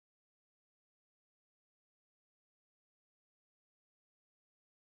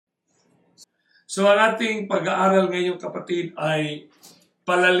So ang ating pag-aaral ngayon, kapatid, ay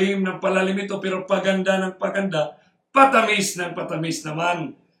palalim ng palalim ito, pero paganda ng paganda, patamis ng patamis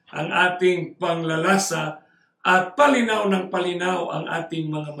naman ang ating panglalasa at palinaw ng palinaw ang ating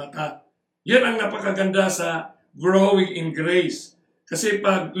mga mata. Yan ang napakaganda sa growing in grace. Kasi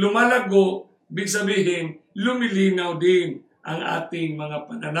pag lumalago, big sabihin, lumilinaw din ang ating mga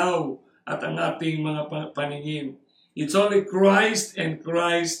pananaw at ang ating mga paningin. It's only Christ and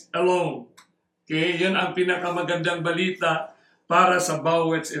Christ alone. Okay, yan ang pinakamagandang balita para sa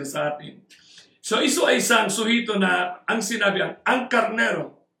bawat isa sa atin. So iso ay isang suhito na ang sinabi ang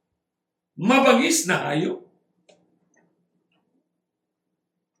karnero, mabangis na hayop.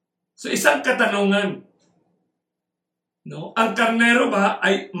 So isang katanungan, no? Ang karnero ba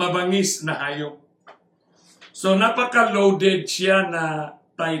ay mabangis na hayop? So napaka-loaded siya na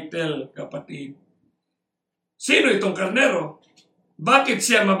title, kapatid. Sino itong karnero? Bakit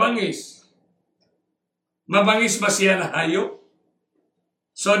siya mabangis? Mabangis ba siya na hayop?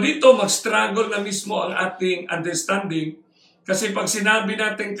 So dito mag-struggle na mismo ang ating understanding kasi pag sinabi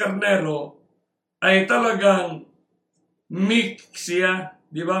natin karnero ay talagang meek siya,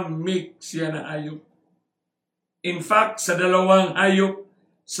 di ba? Meek siya na hayop. In fact, sa dalawang hayop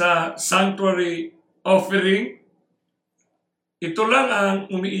sa sanctuary offering, ito lang ang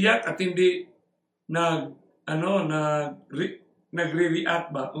umiiyak at hindi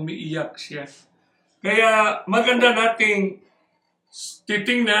nagre-react ba? Umiiyak siya. Kaya maganda nating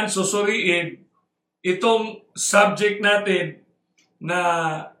titingnan, susuriin itong subject natin na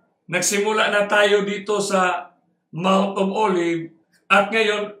nagsimula na tayo dito sa Mount of Olives at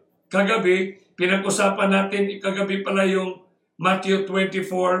ngayon, kagabi, pinag-usapan natin kagabi pala yung Matthew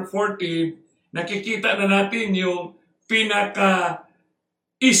 24:14, nakikita na natin yung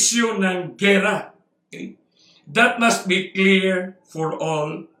pinaka-issue ng gera. Okay? That must be clear for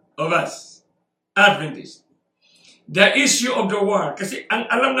all of us. Adventist. The issue of the war. Kasi ang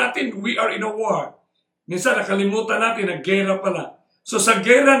alam natin, we are in a war. Minsan nakalimutan natin na gera pala. So sa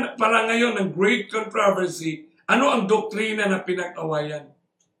gera pala ngayon ng great controversy, ano ang doktrina na pinag-awayan?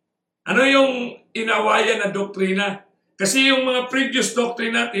 Ano yung inawayan na doktrina? Kasi yung mga previous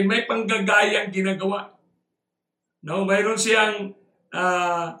doctrine natin, may panggagayang ginagawa. No, mayroon siyang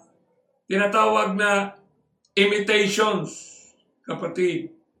tinatawag na imitations,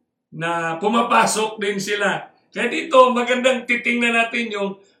 kapatid, na pumapasok din sila. Kaya dito, magandang titingnan natin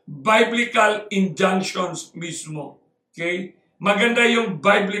yung biblical injunctions mismo. Okay? Maganda yung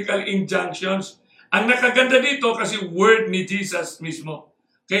biblical injunctions. Ang nakaganda dito kasi word ni Jesus mismo.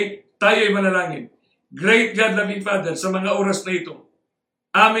 Okay? Tayo ay manalangin. Great God, loving Father, sa mga oras na ito,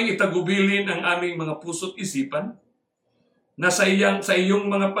 aming itagubilin ang aming mga puso't isipan na sa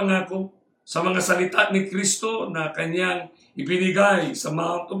iyong mga pangako, sa mga salita ni Kristo na kanyang ibinigay sa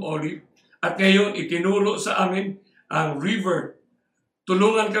Mount of Olives at ngayon itinuro sa amin ang river.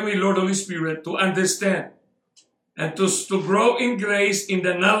 Tulungan kami, Lord Holy Spirit, to understand and to grow in grace in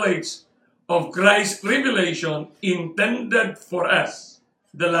the knowledge of Christ's revelation intended for us,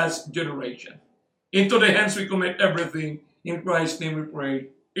 the last generation. Into the hands we commit everything. In Christ's name we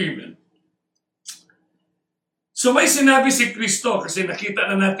pray. Amen. So may sinabi si Kristo kasi nakita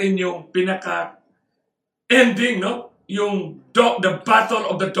na natin yung pinaka-ending, no? Yung the battle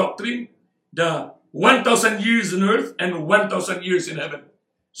of the doctrine, the 1,000 years on earth and 1,000 years in heaven.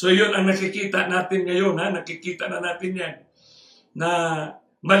 So yun ang nakikita natin ngayon, ha? Nakikita na natin yan. Na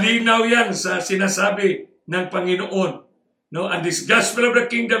malinaw yan sa sinasabi ng Panginoon. No? And this gospel of the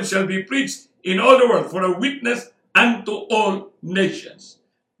kingdom shall be preached in all the world for a witness unto all nations.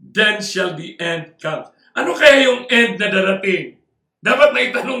 Then shall the end come. Ano kaya yung end na darating? Dapat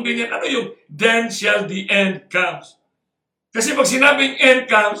may tanong din yan, ano yung then shall the end comes? Kasi pag sinabing end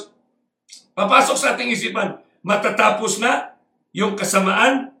comes, papasok sa ating isipan, matatapos na yung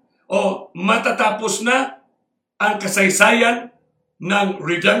kasamaan o matatapos na ang kasaysayan ng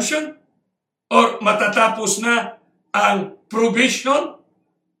redemption or matatapos na ang provision.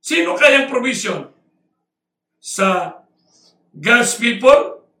 Sino kayang provision? Sa God's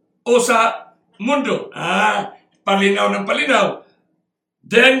people o sa mundo? Palinaw ng palinaw.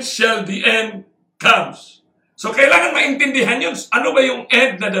 Then shall the end comes. So kailangan maintindihan yun. Ano ba yung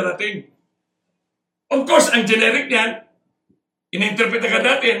end na darating? Of course, ang generic niyan, in-interpret agad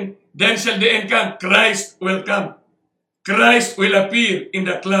natin, then shall the end come. Christ will come. Christ will appear in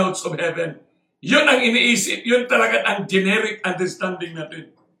the clouds of heaven. Yun ang iniisip. Yun talaga ang generic understanding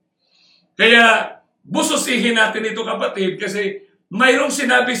natin. Kaya, bususihin natin ito, kapatid, kasi mayroong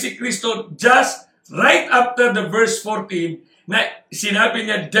sinabi si Kristo just right after the verse 14 na sinabi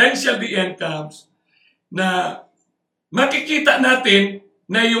niya, then shall the end comes, na makikita natin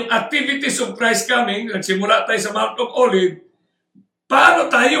na yung activities of Christ coming, nagsimula tayo sa Mount of Olives, paano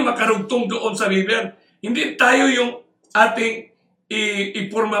tayo makarugtong doon sa river? Hindi tayo yung ating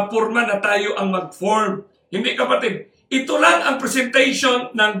ipurma-purma na tayo ang mag-form. Hindi, kapatid. Ito lang ang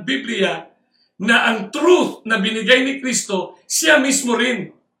presentation ng Biblia na ang truth na binigay ni Kristo, siya mismo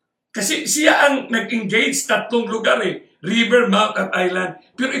rin. Kasi siya ang nag-engage tatlong lugar river, mount, at island.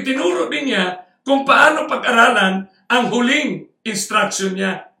 Pero itinuro din niya kung paano pag-aralan ang huling instruction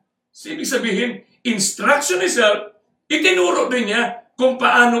niya. So, ibig sabihin, instruction itself, itinuro din niya kung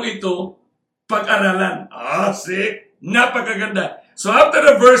paano ito pag-aralan. See? Napakaganda. So after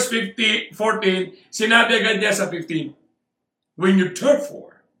the verse 14, sinabi agad niya sa 15, when you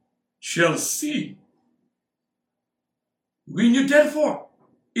therefore shall see. When you therefore.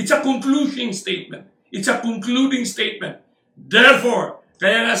 It's a concluding statement. It's a concluding statement. Therefore,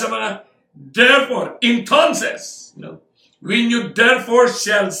 kaya nga sa mga, therefore, entonces, when you therefore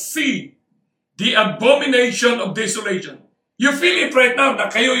shall see the abomination of desolation. You feel it right now na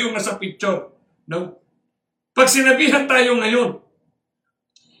kayo yung nasa picture. No? Pag sinabihan tayo ngayon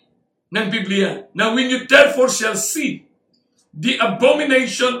ng Biblia, na when you therefore shall see the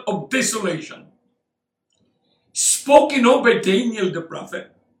abomination of desolation, spoken of by Daniel the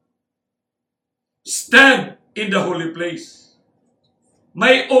prophet, stand in the holy place.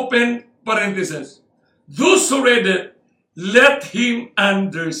 May open parenthesis. Those who read it, let him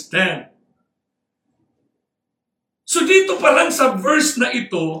understand. So dito pa lang sa verse na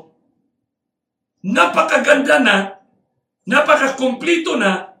ito, napakaganda na, napakakumplito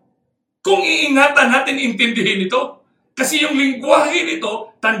na, kung iingatan natin intindihin ito. Kasi yung lingwahe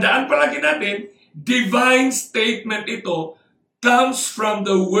nito, tandaan palagi natin, divine statement ito comes from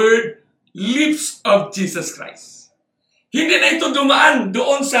the word lips of Jesus Christ. Hindi na ito dumaan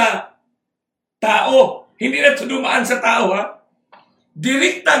doon sa tao. Hindi na ito dumaan sa tao,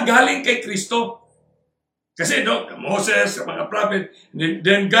 direkta galing kay Kristo. Kasi Moses, sa mga prophet,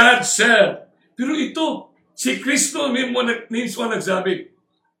 then God said. Pero ito, si Kristo mismo nagsabi,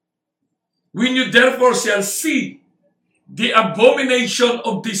 when you therefore shall see the abomination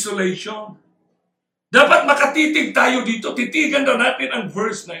of desolation. Dapat makatitig tayo dito. Titigan daw natin ang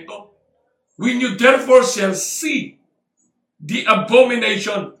verse na ito. When you therefore shall see the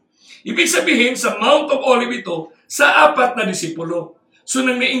abomination. Ibig sabihin, sa Mount of Olives ito, sa apat na disipulo. So,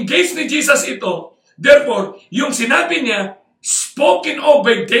 nang na-engage ni Jesus ito, therefore, yung sinabi niya, spoken of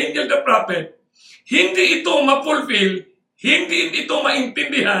by Daniel the prophet, hindi ito ma-fulfill, hindi ito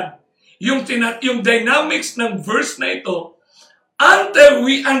maintindihan, yung dynamics ng verse na ito, until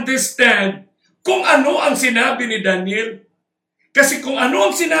we understand kung ano ang sinabi ni Daniel. Kasi kung ano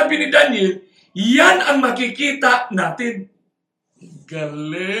ang sinabi ni Daniel, yan ang makikita natin.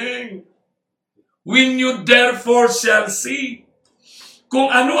 Galing. When you therefore shall see.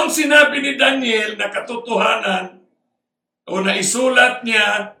 Kung ano ang sinabi ni Daniel na katotohanan o na isulat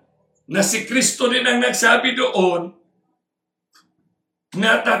niya na si Kristo din ang nagsabi doon,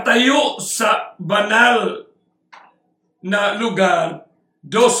 na tatayo sa banal na lugar,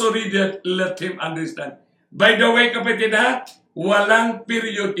 those who read it, let him understand. By the way, kapatid walang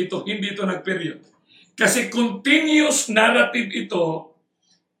period ito, hindi ito nag-period. Kasi continuous narrative ito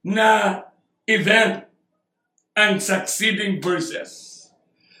na event ang succeeding verses.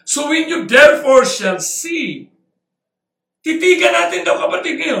 So when you therefore shall see, titigan natin daw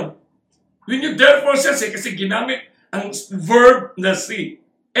kapatid ngayon. When you therefore shall see, kasi ginamit ang verb na see.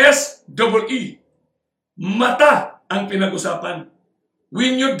 S-E-E. Mata ang pinag-usapan.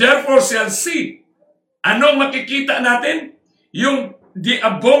 When you therefore shall see, anong makikita natin? Yung the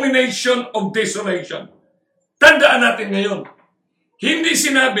abomination of desolation. Tandaan natin ngayon. Hindi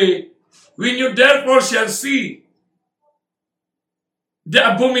sinabi, when you therefore shall see the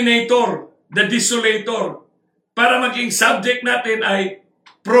abominator, the desolator, para maging subject natin ay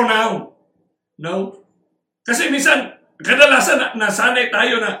pronoun. No? Kasi minsan, kadalasan nasanay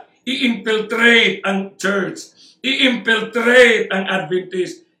tayo na i-infiltrate ang church, i-infiltrate ang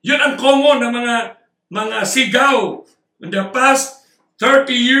Adventist. Yun ang common ng mga sigaw in the past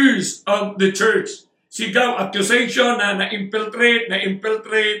 30 years of the church. Sigaw, accusation na na-infiltrate.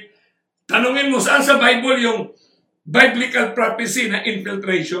 Tanungin mo saan sa Bible yung biblical prophecy na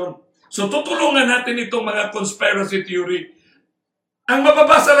infiltration. So tutulungan natin itong mga conspiracy theory. Ang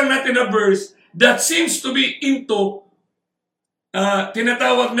mababasa lang natin na verse that seems to be into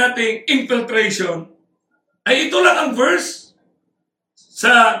tinatawag nating infiltration, ay ito lang ang verse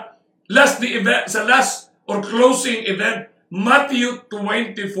sa last or closing event, Matthew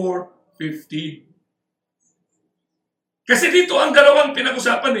 24:15. Kasi dito ang dalawang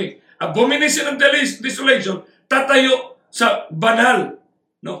pinag-usapan abomination of desolation, tatayo sa banal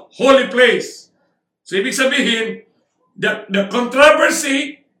no, holy place. So ibig sabihin, the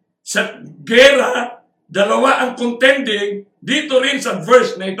controversy sa gera, dalawa ang contending dito rin sa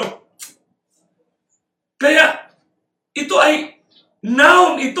verse na ito. Kaya ito ay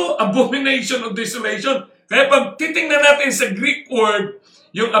noun, ito abomination of desolation. Kaya pag titingnan natin sa Greek word,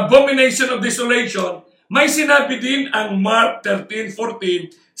 yung abomination of desolation, may sinabi din ang Mark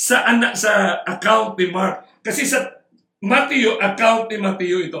 13:14 sa account ni Mark. Kasi sa Matthew, account ni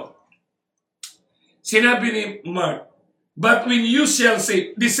Matthew ito. Sinabi ni Mark, but when you shall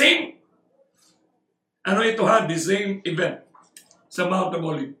say, the same, the same event sa Mount of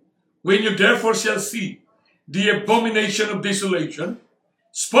Olives. When you therefore shall see the abomination of desolation,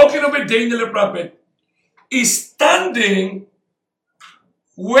 spoken of by Daniel the prophet, is standing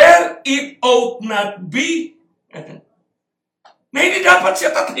where it ought not be. Na hindi dapat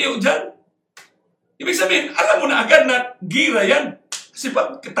siya tatayo dyan. Ibig sabihin, alam mo na agad na gira yan. Kasi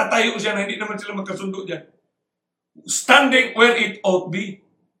pag tatayo siya na hindi naman sila magkasundo dyan. Standing where it ought be.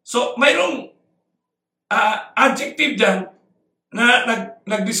 So, mayroong adjective dyan na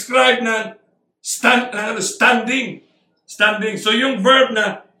nag-describe na standing. Standing. So, yung verb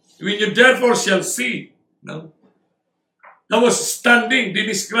na, when you therefore shall see, no? That was standing. They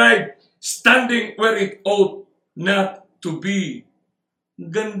describe standing where it ought not to be.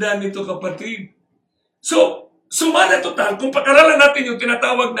 Ganda nito, kapatid. So, sumala total, kung pag-aralan natin yung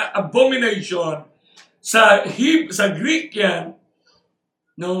tinatawag na abomination, sa Greek yan,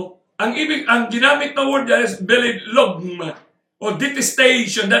 no, ang ginamit na word yan is belilogma, or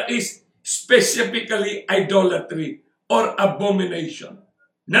detestation, that is specifically idolatry, or abomination.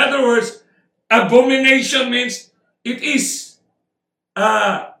 In other words, abomination means it is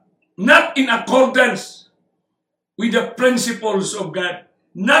not in accordance with the principles of God,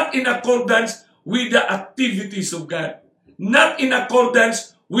 not in accordance with the activities of God, not in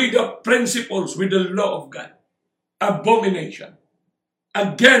accordance with the principles, with the law of God. Abomination.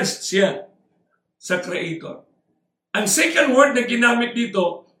 Against siya sa Creator. Ang second word na ginamit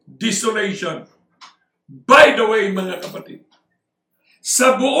dito, desolation. By the way, mga kapatid,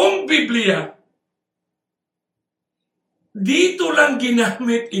 sa buong Biblia, dito lang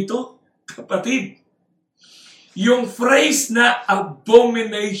ginamit ito, kapatid. Yung phrase na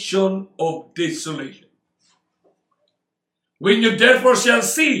abomination of desolation. When you therefore shall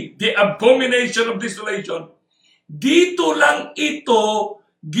see the abomination of desolation, dito lang ito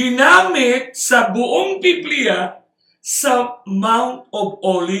ginamit sa buong Biblia sa Mount of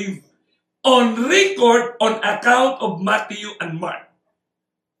Olives on record on account of Matthew and Mark.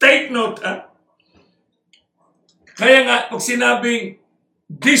 Take note, ha? Kaya nga, pag sinabing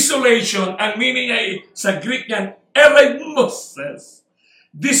desolation, ang meaning ay sa Greek yan, eremosis,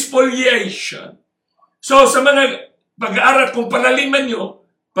 despoliation. So sa mga pag-aaral, kung palaliman nyo,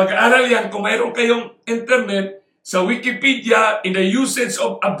 pag-aaral yan, kung mayroon kayong internet, sa Wikipedia, in the usage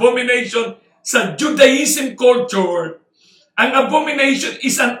of abomination sa Judaism culture, ang abomination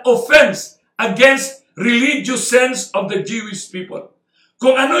is an offense against religious sense of the Jewish people.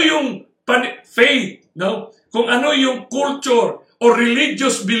 Kung ano yung faith, no? Kung ano yung culture or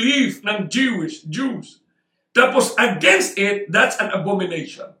religious belief ng Jews. Tapos against it, that's an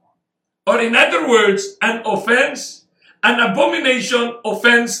abomination. Or in other words, an offense, an abomination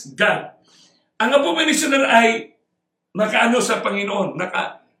offends God. Ang abomination na ay nakaano sa Panginoon,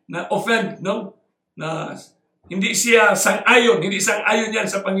 na-offend, no? Na hindi siya sang-ayon, hindi sang-ayon yan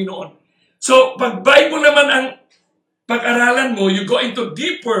sa Panginoon. So, pag Bible naman ang pag-aralan mo, you go into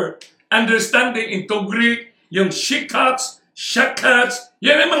deeper understanding into Greek, yung shikats, shakats,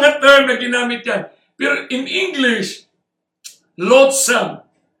 yan ang mga term na ginamit yan. Pero in English, loathsome,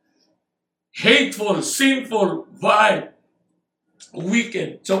 hateful, sinful, vile,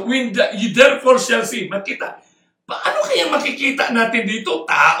 wicked. So when you therefore shall see, makita. Paano kaya makikita natin dito?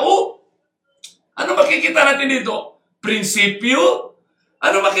 Tao? Ano makikita natin dito? Prinsipyo?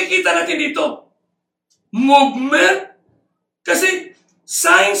 Ano makikita natin dito? Movement? Kasi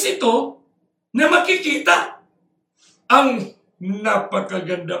science ito na makikita. Ang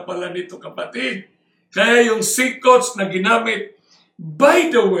napakaganda pala nito, kapatid. Kaya yung sikos na ginamit,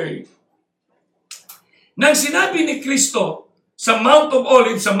 by the way, nang sinabi ni Kristo sa Mount of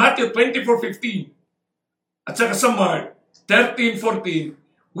Olives sa Matthew 24:15 at saka sa Mark 13:14,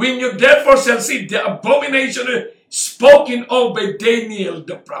 when you therefore shall see the abomination spoken of by Daniel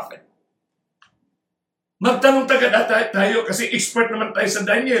the prophet. Magtanong tayo kasi expert naman tayo sa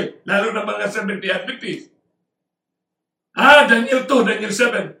Daniel, lalo na mga Seventh-day Adventists. Daniel 2, Daniel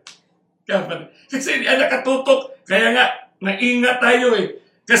 7. Kasi nakatutok, kaya nga, maingat tayo eh.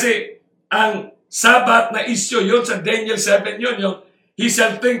 Kasi ang Sabat na issue yun sa Daniel 7 yun, yung he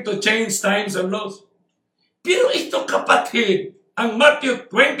shall think to change times and laws. Pero ito kapatid, ang Matthew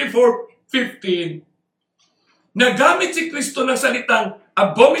 24:15, nagamit si Kristo ng salitang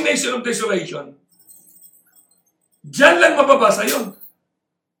abomination of desolation. Diyan lang mababasa yun.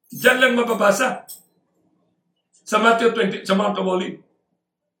 Diyan lang mababasa. Sa Matthew 20, sa Mount of Olives.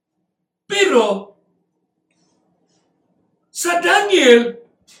 Pero, sa Daniel,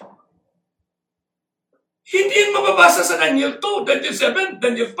 hindi yun mababasa sa Daniel 2, Daniel 7,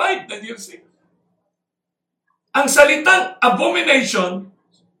 Daniel 5, Daniel 6. Ang salitang abomination,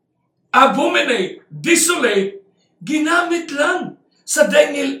 abominate, desolate, ginamit lang sa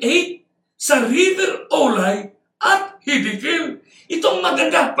Daniel 8, sa River Olay at Hiddekel. Itong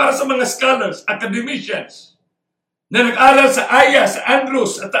maganda para sa mga scholars, academicians, na nag-aral sa Aya, sa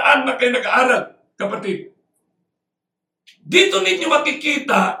Andrews, at taan na kayo nag-aaral, kapatid. Dito ninyo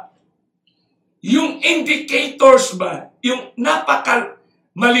makikita yung indicators ba, yung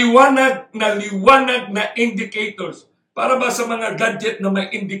maliwanag na indicators. Para ba sa mga gadget na may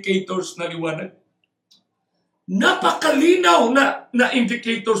indicators na liwanag? Napakalinaw na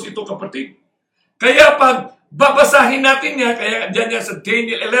indicators ito, kapatid. Kaya pag babasahin natin niya, kaya dyan yan sa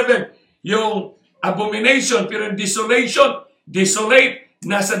Daniel 11, yung abomination, pero desolation, desolate,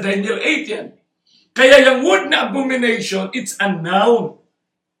 nasa Daniel 8 yan. Kaya yung word na abomination, it's a noun.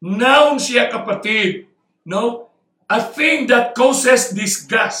 Noun siya, kapatid. No? A thing that causes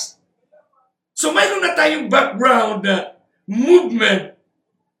disgust. So mayroon na tayong background na movement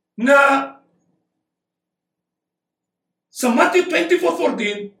na sa Matthew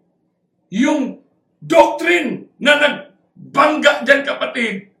 24:14, yung doctrine na nagbangga dyan,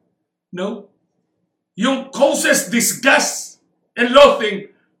 kapatid, no? Yung causes disgust and loathing,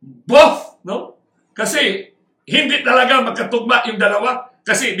 both, no? Kasi hindi talaga magkatugma yung dalawa.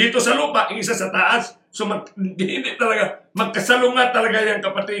 Kasi dito sa lupa, yung isa sa taas. So hindi talaga, magkasalungat talaga yan,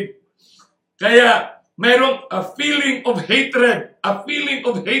 kapatid. Kaya mayroong a feeling of hatred. A feeling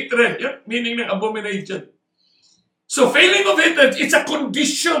of hatred. Yan, meaning ng abomination. So feeling of hatred, it's a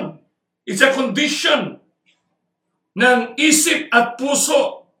condition. It's a condition ng isip at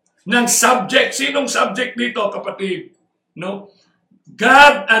puso ng subject. Sinong subject dito, kapatid? No?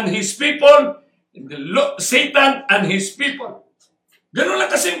 God and His people, Satan and his people. Ganun lang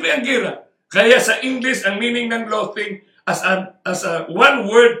kasimple ang gira. Kaya sa English, ang meaning ng loathing as a one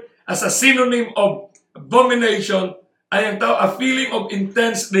word, as a synonym of abomination, ay ang tao, a feeling of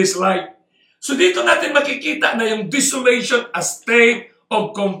intense dislike. So dito natin makikita na yung desolation, a state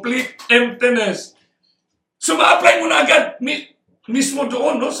of complete emptiness. So ma-apply mo na agad mismo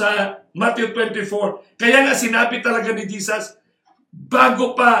doon, no, sa Matthew 24. Kaya nga sinabi talaga ni Jesus,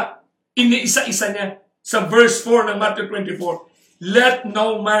 bago pa iniisa-isa niya sa verse 4 ng Matthew 24, let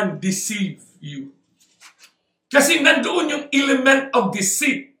no man deceive you. Kasi nandoon yung element of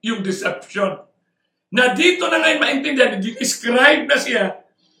deceit, yung deception. Na dito na ngayon maintindihan, describe na siya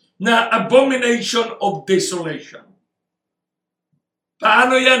na abomination of desolation.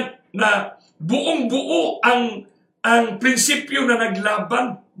 Paano yan na buong-buo ang prinsipyo na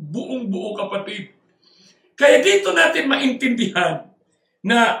naglaban? Buong-buo, kapatid. Kaya dito natin maintindihan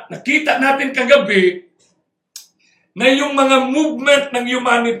na nakita natin kagabi na yung mga movement ng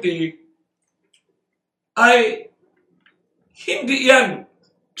humanity ay hindi yan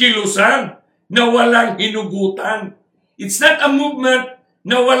kilusan na walang hinugutan. It's not a movement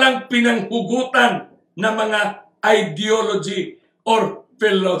na walang pinanghugutan na mga ideology or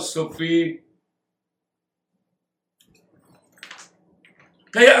philosophy.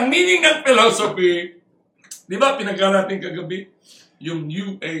 Kaya ang meaning ng philosophy, di ba pinag-aral natin kagabi? Yung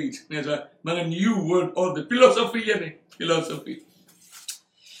New Age, mga New World Order. Philosophy yan eh. Philosophy.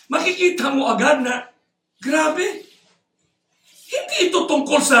 Makikita mo agad na, grabe, hindi ito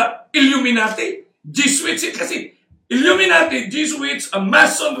tungkol sa Illuminati. Jesuits, kasi Illuminati, Jesuits,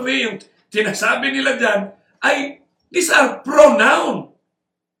 Masonry, yung sinasabi nila dyan, ay, these are pronoun.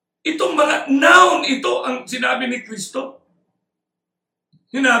 Itong mga noun, ito ang sinabi ni Kristo.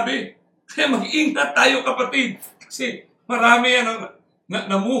 Sinabi. Kaya mag-ingat tayo, kapatid. Kasi marami yan,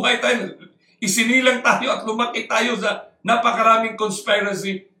 namuhay tayo, isinilang tayo at lumaki tayo sa napakaraming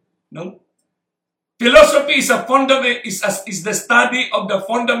conspiracy. No? Philosophy is the study of the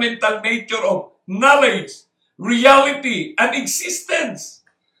fundamental nature of knowledge, reality, and existence.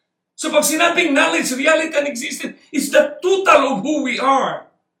 So pag sinabing knowledge, reality, and existence, is the total of who we are.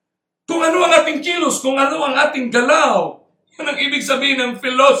 Kung ano ang ating kilos, kung ano ang ating galaw, yan ang ibig sabihin ng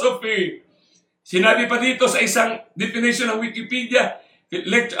philosophy. Sinabi pa dito sa isang definition ng Wikipedia,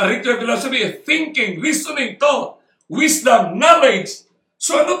 rhetorical philosophy, thinking, reasoning, thought, wisdom, knowledge.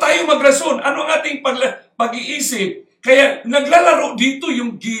 So ano tayo magrason? Ano ang ating pag-iisip? Kaya naglalaro dito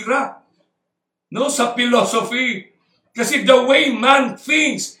yung gira, no, sa philosophy. Kasi the way man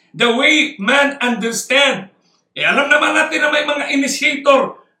thinks, the way man understand. Alam naman natin na may mga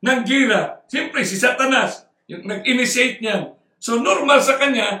initiator ng gira. Siyempre, si Satanas, yung nag-initiate niyan. So normal sa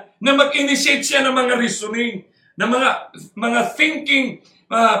kanya na mag-initiate siya ng mga reasoning, ng mga thinking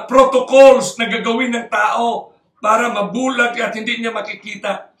protocols na gagawin ng tao para mabulag at hindi niya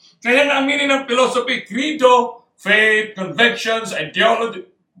makikita. Kaya nga ang meaning ng philosophy, credo, faith, convictions, ideology,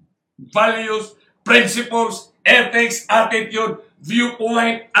 values, principles, ethics, attitude,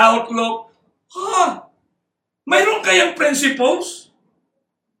 viewpoint, outlook. Mayroon kayang principles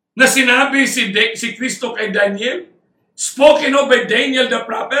na sinabi si Kristo kay Daniel? Spoken of by Daniel the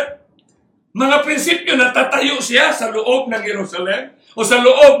prophet? Mga prinsipyo na tatayo siya sa loob ng Jerusalem o sa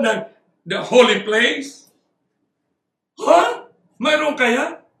loob ng the holy place? Mayroon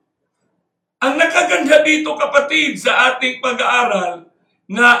kaya? Ang nakaganda dito, kapatid, sa ating pag-aaral,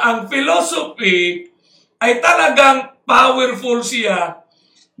 na ang philosophy ay talagang powerful siya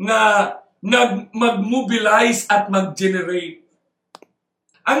na mag-mobilize at mag-generate.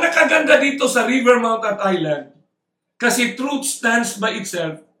 Ang nakaganda dito sa River Mount at Island, kasi truth stands by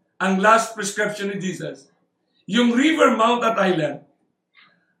itself, ang last prescription ni Jesus, yung River Mount at Island,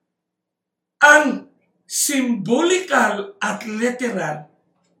 ang symbolical at literal,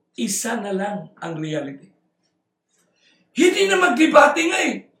 isa na lang ang reality. Hindi na magdebate nga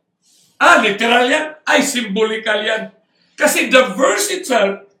eh. Literal yan? Ay, symbolical yan. Kasi the verse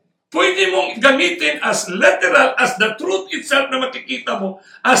itself, pwede mong gamitin as literal as the truth itself na makikita mo,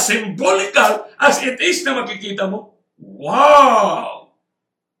 as symbolical as it is na makikita mo. Wow!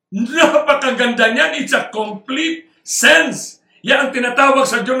 Napakaganda niyan. It's a complete sense. Yan ang tinatawag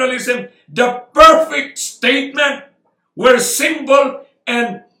sa journalism, the perfect statement where symbol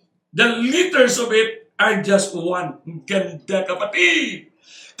and the letters of it are just one. Ganda, kapatid.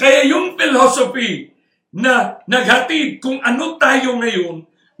 Kaya yung philosophy na naghatid kung ano tayo ngayon,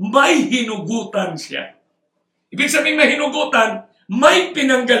 may hinugutan siya. Ibig sabihin na hinugutan, may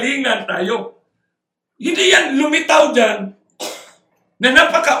pinanggalingan tayo. Hindi yan lumitaw dyan na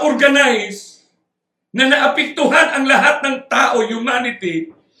napaka-organize, na naapektuhan ang lahat ng tao, humanity,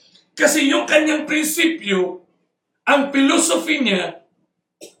 kasi yung kanyang prinsipyo, ang philosophy niya,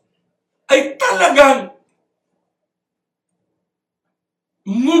 ay talagang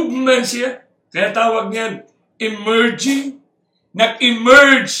movement siya. Kaya tawag niyan, emerging,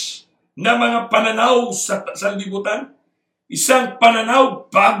 nag-emerge na mga pananaw sa libutan. Isang pananaw,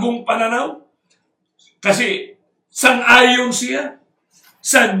 bagong pananaw. Kasi sang-ayon siya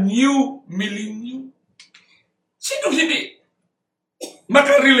sa new millennium. Sino hindi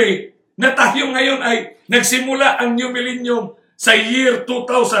makarelate na tayo ngayon ay nagsimula ang new millennium sa year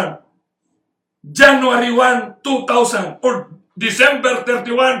 2000, January 1, 2000, or December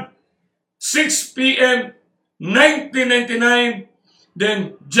 31, 6 p.m., 1999,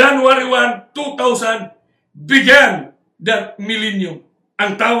 then January 1, 2000, began the millennium.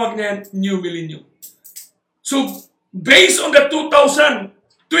 Ang tawag niyan, new millennium. So, based on the 2000,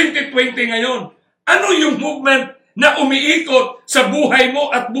 2020 ngayon, ano yung movement na umiikot sa buhay mo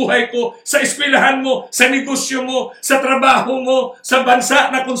at buhay ko, sa eskwelahan mo, sa negosyo mo, sa trabaho mo, sa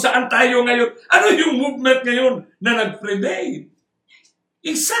bansa na kung saan tayo ngayon? Ano yung movement ngayon na nag-prevail?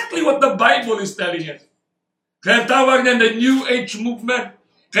 Exactly what the Bible is telling us. Kaya tawag niya the New Age movement.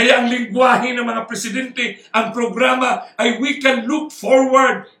 Kaya ang lingwahe ng mga presidente, ang programa ay we can look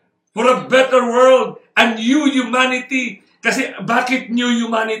forward for a better world, a new humanity. Kasi bakit new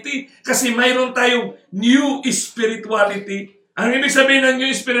humanity? Kasi mayroon tayong new spirituality. Ang ibig sabihin ng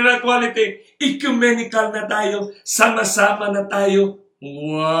new spirituality, ecumenical na tayo, sama-sama na tayo.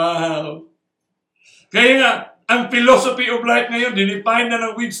 Wow! Kaya nga, ang philosophy of life ngayon, dinefine na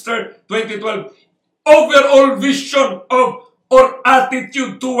ng Webster 2012, overall vision of or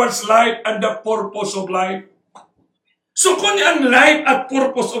attitude towards life and the purpose of life. So kung ang life at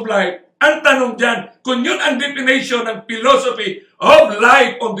purpose of life, ang tanong dyan, kung yun ang definition ng philosophy of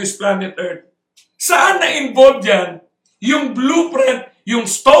life on this planet Earth, saan na-involve dyan yung blueprint, yung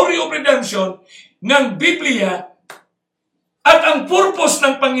story of redemption ng Biblia at ang purpose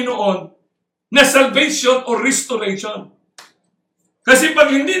ng Panginoon na salvation or restoration? Kasi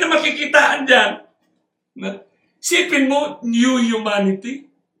pag hindi na makikitaan dyan, sipin mo, new humanity.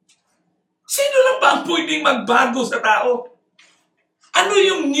 Sino lang ba ang pwedeng magbago sa tao? Ano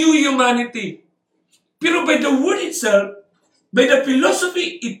yung new humanity? Pero by the word itself, by the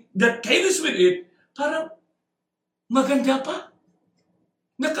philosophy that carries with it, parang maganda pa.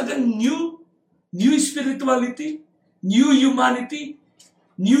 Nakagang new spirituality, new humanity.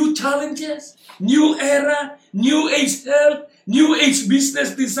 new challenges, new era, new age health, new age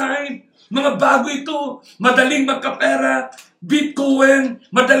business design. Mga bago ito, madaling magkapera, Bitcoin,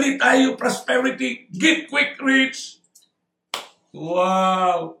 madali tayo, prosperity, get quick rich.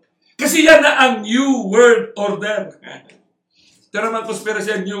 Wow! Kasi yan na ang New World Order. Pero mga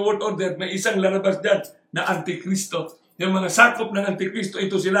konspirasyon, New World Order, may isang lalabas dyan na Antikristo. Yung mga sakop ng Antikristo,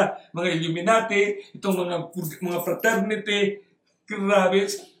 ito sila, mga Illuminati, itong mga fraternity. Grabe,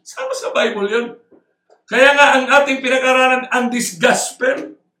 sama sa Bible yun. Kaya nga ang ating pinag-aralan, ang this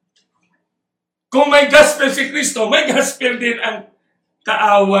gospel. Kung may gospel si Kristo, may gospel din ang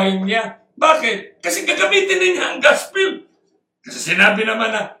kaaway niya. Bakit? Kasi gagamitin niya ang gospel. Kasi sinabi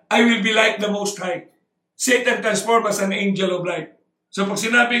naman na, I will be like the Most High. Satan transformed as an angel of light. So pag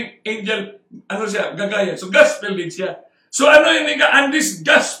sinabing angel, ano siya? Gagaya. So gospel din siya. So ano yung and this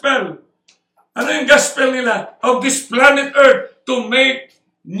gospel? Ano yung gospel nila? Of this planet Earth to make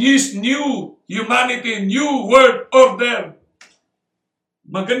this new humanity, new world order.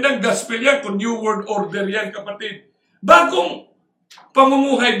 Magandang gospel yan kung new world order yan, kapatid. Bagong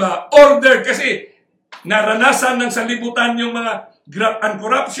pamumuhay ba? Order kasi naranasan ng salibutan yung mga graft and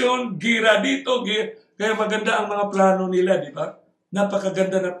corruption, gira dito, kaya maganda ang mga plano nila, di ba?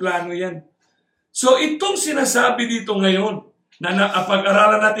 Napakaganda na plano yan. So itong sinasabi dito ngayon, na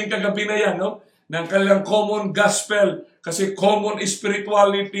pag-aralan natin kagabi na yan, no? Ng kanilang common gospel, kasi common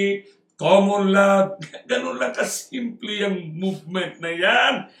spirituality, common love, ganun lang kasimple yung movement na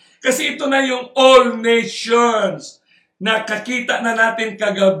yan. Kasi ito na yung all nations. Nakakita na natin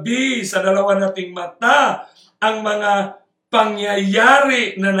kagabi sa dalawa nating mata ang mga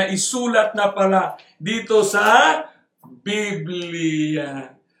pangyayari na naisulat na pala dito sa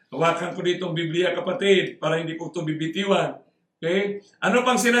Biblia. Hawakan ko dito ang Biblia, kapatid, para hindi ko ito bibitiwan. Okay? Ano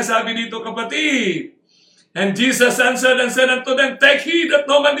pang sinasabi dito, kapatid? And Jesus answered and said unto them, take heed that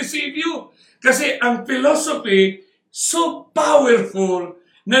no man deceive you. Kasi ang philosophy, so powerful,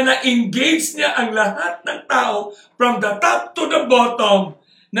 na na-engage niya ang lahat ng tao from the top to the bottom,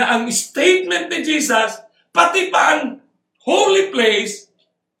 na ang statement ni Jesus, pati pa ang holy place,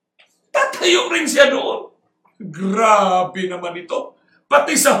 tatayo rin siya doon. Grabe naman ito.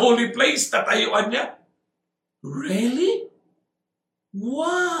 Pati sa holy place, tatayuan niya. Really?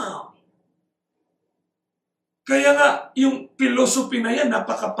 Wow! Kaya nga, yung philosophy na yan,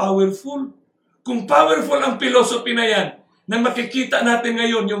 napaka-powerful. Kung powerful ang philosophy na yan, na makikita natin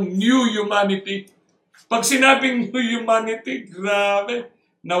ngayon, yung new humanity. Pag sinabing new humanity, grabe,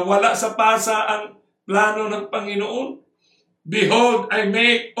 nawala sa pasa ang plano ng Panginoon. Behold, I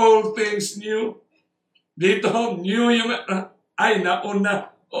make all things new. Dito, new humanity. Ay,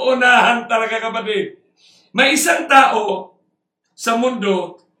 nauna. Uunahan talaga, kapatid. May isang tao sa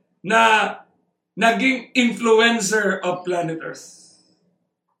mundo na naging influencer of planet Earth.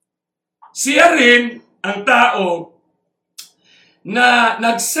 Siya rin ang tao na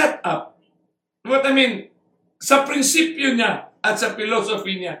nag-set up, what I mean, sa prinsipyo niya at sa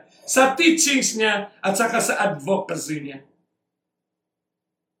philosophy niya, sa teachings niya at saka sa advocacy niya.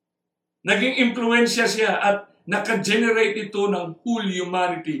 Naging influensya siya at naka-generate ito ng whole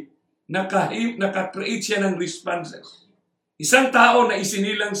humanity. Naka-create siya ng responses. Isang tao na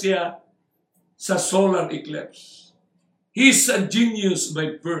isinilang siya sa solar eclipse. He's a genius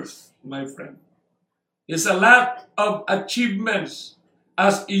by birth, my friend. He's a lot of achievements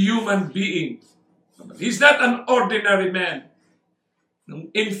as a human being. He's not an ordinary man.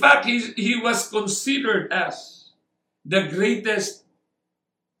 In fact, he was considered as the greatest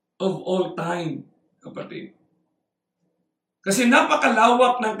of all time, kapatid. Kasi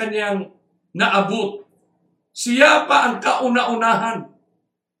napakalawak ng kanyang naabot. Siya pa ang kauna-unahan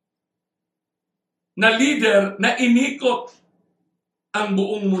na leader na inikot ang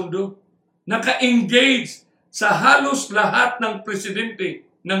buong mundo. Naka-engage sa halos lahat ng presidente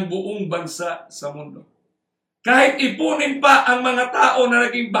ng buong bansa sa mundo. Kahit ipunin pa ang mga tao na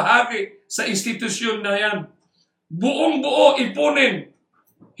naging bahagi sa institusyon na yan, buong-buo ipunin,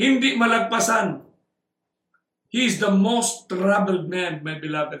 hindi malagpasan. He is the most troubled man, my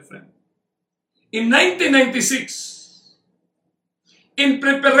beloved friend. In 1996, in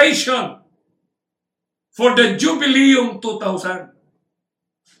preparation for the Jubileum 2000.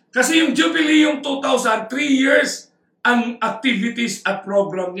 Kasi yung Jubileum 2000, 3 years ang activities at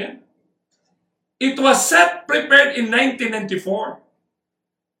program niya. It was prepared in 1994.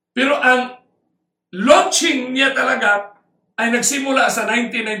 Pero ang launching niya talaga ay nagsimula sa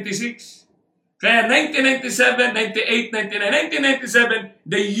 1996. Kaya 1997, 98, 99, 1997,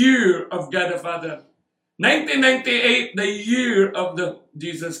 the year of God the Father. 1998, the year of the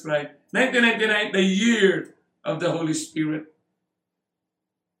Jesus Christ. 1999, the year of the Holy Spirit.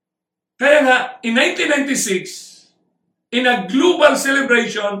 Kaya nga, in 1996, in a global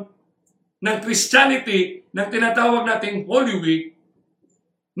celebration ng Christianity, ng tinatawag nating Holy Week,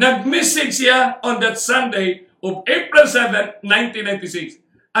 nag-message siya on that Sunday of April 7, 1996.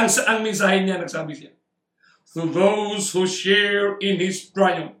 Ang mensahe niya, nagsabi siya, "To those who share in His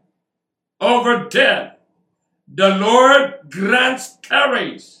triumph over death, the Lord grants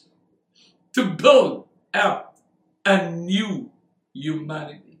courage to build up a new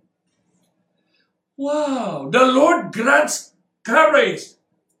humanity." Wow! The Lord grants courage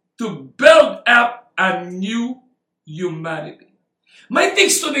to build up a new humanity. May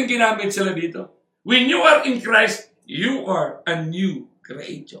teksto din ginamit sila dito. When you are in Christ, you are a new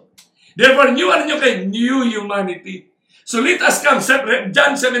creation. Therefore, new ano nyo kay new humanity. So let us come,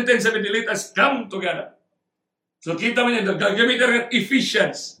 John 17:17, let us come together. So kita mo niya, gagamitin rin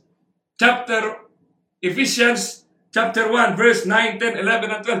Ephesians chapter 1, verse 9, 10, 11,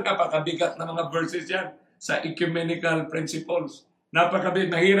 and 12. Napakabigat na mga verses yan sa ecumenical principles.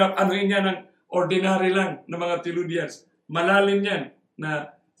 Napakabigat, mahirap, anuhin yan ng ordinary lang ng mga theologians. Malalim yan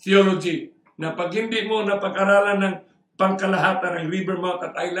na theology, na pag hindi mo napag-aralan ng pangkalahatan ng Rivermount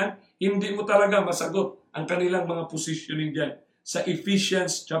at Island, hindi mo talaga masagot ang kanilang mga positioning dyan sa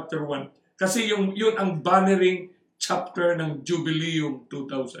Ephesians chapter 1. Kasi yun ang bannering chapter ng Jubileum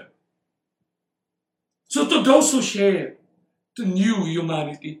 2000. So to those who share to new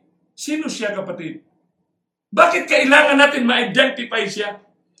humanity, sino siya, kapatid? Bakit kailangan natin ma-identify siya?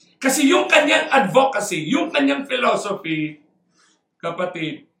 Kasi yung kanyang advocacy, yung kanyang philosophy,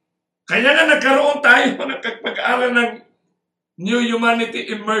 kapatid, kaya nga nagkaroon tayo ng pag-aaral ng New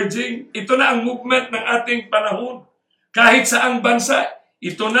Humanity Emerging. Ito na ang movement ng ating panahon. Kahit saang bansa,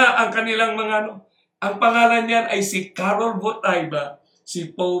 ito na ang kanilang mga Ang pangalan niyan ay si Karol Wojtyla,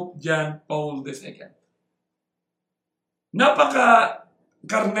 si Pope John Paul II.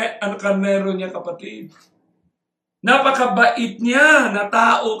 Karnero niya, kapatid. Napakabait niya na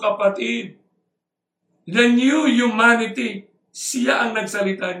tao, kapatid. The New Humanity, siya ang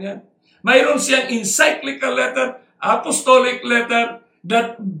nagsalita niyan. Mayroon siyang encyclical letter, apostolic letter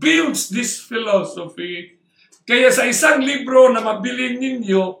that builds this philosophy. Kaya sa isang libro na mabili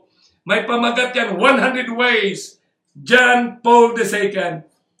ninyo, may pamagat yan, 100 Ways John Paul II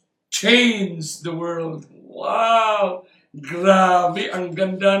Changed the World. Wow! Grabe, ang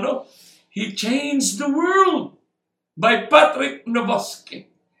ganda, no? He Changed the World by Patrick Nowosky.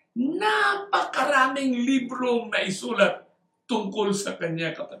 Napakaraming librong naisulat tungkol sa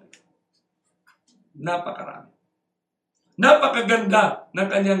kanya, kapatid. Napakarami. Napakaganda ng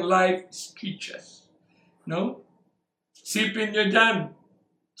kanyang life sketches. No? Sipin nyo dyan.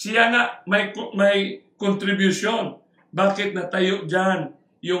 Siya nga may contribution. Bakit natayo dyan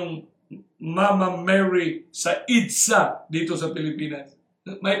yung Mama Mary sa IDSA dito sa Pilipinas?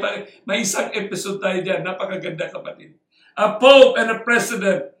 May isang episode tayo dyan. Napakaganda, kapatid. A Pope and a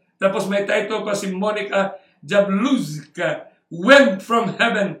President. Tapos may title pa si Monica Jabluzka went from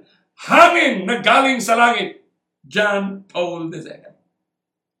heaven. Hangin na galing sa langit. John Paul II.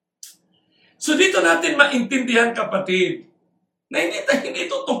 So dito natin maintindihan, kapatid, na hindi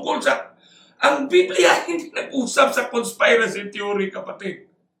ito tungkol sa... Ang Biblia hindi nag-usap sa conspiracy theory, kapatid.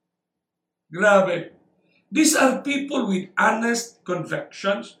 Grabe. These are people with honest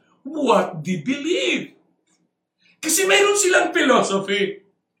convictions, what they believe. Kasi mayroon silang philosophy.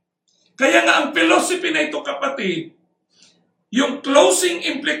 Kaya nga ang philosophy na ito, kapatid, yung closing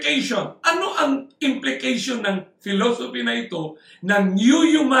implication, ano ang implication ng philosophy na ito ng new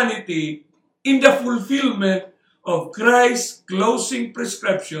humanity in the fulfillment of Christ's closing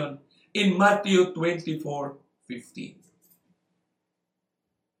prescription in Matthew 24:15.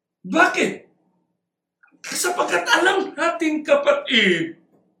 Bakit? Sapagkat alam natin, kapatid,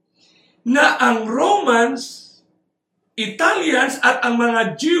 na ang Romans, Italians at ang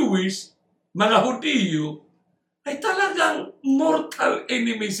mga Jewish, mga Hudiyo, ay talagang mortal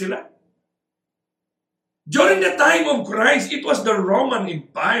enemy sila. During the time of Christ, it was the Roman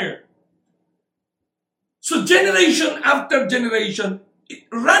Empire. So generation after generation, it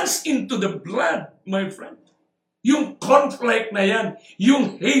runs into the blood, my friend. Yung conflict na yan,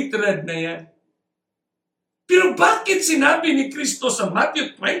 yung hatred na yan. Pero bakit sinabi ni Kristo sa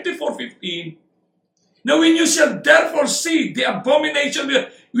Matthew 24:15, now when you shall therefore see the abomination,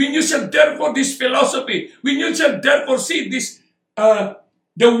 when you shall therefore this philosophy, when you shall therefore see this,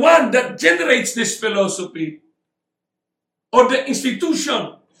 the one that generates this philosophy, or the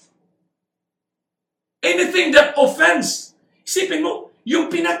institution, anything that offends, isipin mo,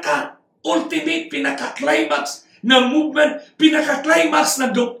 yung pinaka-ultimate, pinaka-climax ng movement, pinaka-climax na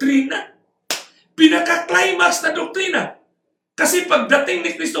doktrina. Pinaka-climax na doktrina. Kasi pagdating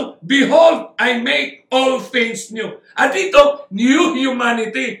ni Kristo, behold, I make all things new. At dito, new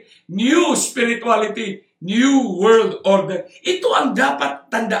humanity, new spirituality, new world order. Ito ang dapat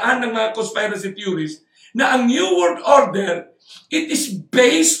tandaan ng mga conspiracy theories na ang new world order, it is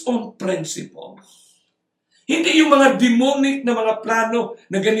based on principles. Hindi yung mga demonic na mga plano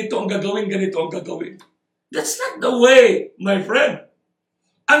na ganito ang gagawin, ganito ang gagawin. That's not the way, my friend.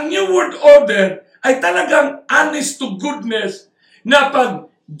 Ang new world order ay talagang honest to goodness na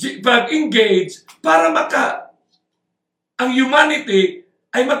pag-engage para ang humanity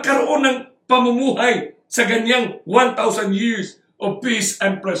ay magkaroon ng pamumuhay sa ganyang 1,000 years of peace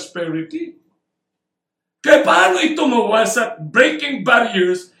and prosperity. Kaya paano ito mawasak? Breaking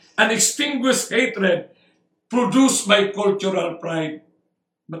barriers and extinguish hatred produced by cultural pride.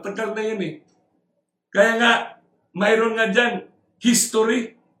 Matagal na yan eh. Kaya nga, mayroon nga dyan,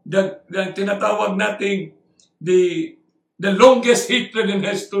 history, the tinatawag nating the longest hatred in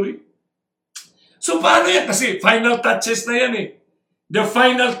history. So paano yan? Kasi final touches na yan eh. The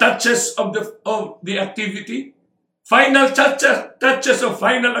final touches of the activity. Final touches of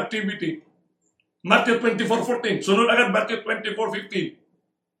final activity. Matthew 24:14. Sunod agad Matthew 24:15.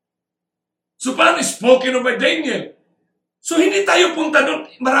 So paano spoken of by Daniel? So hindi tayo punta doon.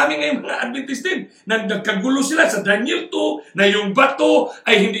 Marami ngayong mga Adventist din na nagkagulo sila sa Daniel 2 na yung bato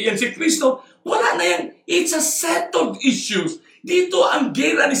ay hindi yan si Kristo. Wala na yan. It's a settled issues. Dito ang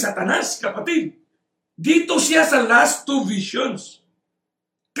gera ni Satanas, kapatid. Dito siya sa last two visions.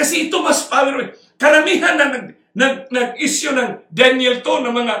 Kasi ito mas powerful. Karamihan na nag-issue ng Daniel 2,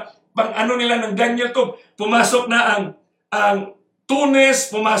 ng mga pang-ano nila ng Daniel 2, pumasok na ang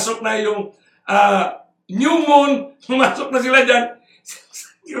Tunes, pumasok na yung New Moon, pumasok na sila dyan.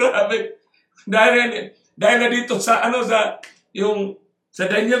 Grabe. Dahil na dito sa sa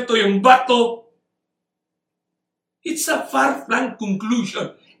Daniel 2, yung bato, it's a far-flung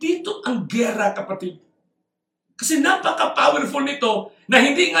conclusion. Dito ang gera, kapatid. Kasi napaka-powerful nito na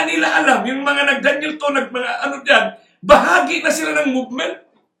hindi nga nila alam, yung mga nag-Daniel 2, dyan, bahagi na sila ng movement.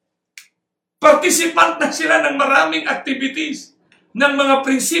 Participant na sila ng maraming activities, ng mga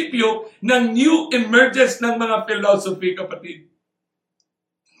prinsipyo, ng new emergence ng mga philosophy, kapatid.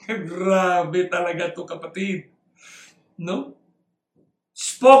 Grabe talaga to, kapatid. No?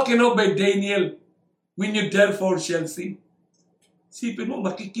 Spoken of by Daniel, when you therefore shall see. Sipin mo,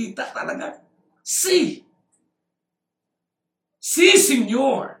 makikita talaga. See. See,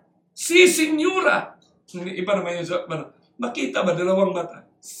 Senyor. See, Senyora. Iba naman yun. Makita ba? Dalawang mata.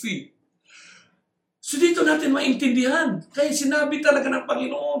 See. So dito natin maintindihan. Kaya sinabi talaga ng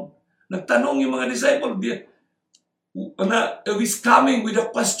Panginoon. Nagtanong yung mga disciples, is coming with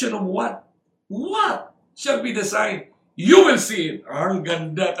a question of what? What shall be the sign? You will see it. Ang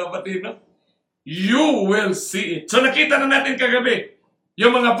ganda, kapatid, no? You will see it. So nakita na natin kagabi,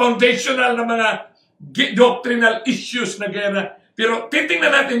 yung mga foundational na mga doctrinal issues na gera. Pero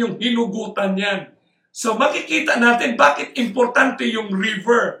titingnan natin yung hinugutan yan. So makikita natin bakit importante yung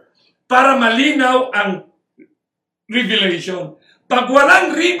river para malinaw ang revelation. Pag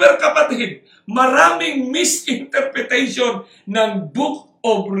walang river, kapatid, maraming misinterpretation ng Book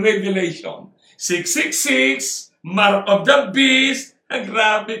of Revelation. 666, Mark of the Beast,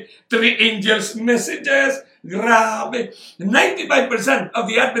 grabe. 3 angels' messages, grabe. 95% of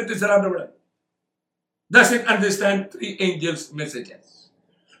the Adventists around the world doesn't understand 3 angels' messages.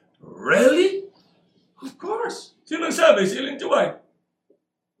 Really? Of course. Sino sabi? Si Ellen G. White.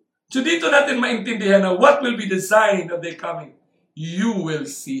 So dito natin maintindihan na what will be the sign of their coming. You will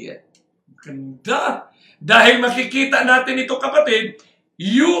see it. Ganda. Dahil makikita natin ito, kapatid,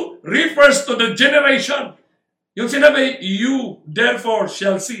 you refers to the generation. Yung sinabi, you therefore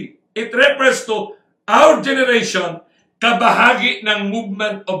shall see. It refers to our generation, kabahagi ng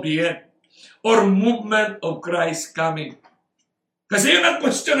movement of the end or movement of Christ coming. Kasi yun ang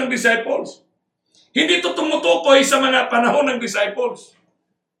question ng disciples. Hindi ito tumutukoy sa mga panahon ng disciples.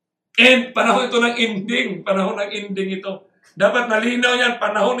 And panahon ito ng ending. Panahon ng ending ito. Dapat malinaw yan.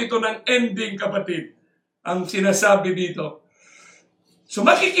 Panahon ito ng ending, kapatid. Ang sinasabi dito. So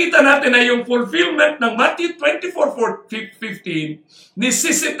makikita natin na yung fulfillment ng Matthew 24:15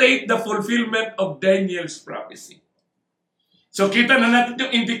 necessitate the fulfillment of Daniel's prophecy. So kita na natin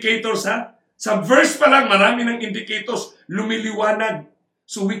yung indicators, ha? Sa verse pa lang, marami ng indicators lumiliwanag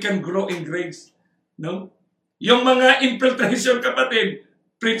so we can grow in grace. No? Yung mga infiltration, kapatid,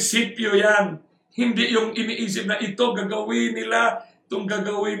 prinsipyo yan. Hindi yung iniisip na ito gagawin nila, itong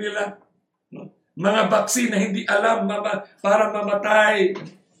gagawin nila. No? Mga vaccine na hindi alam para mamatay.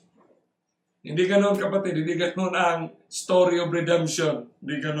 Hindi ganon, kapatid. Hindi ganon ang story of redemption.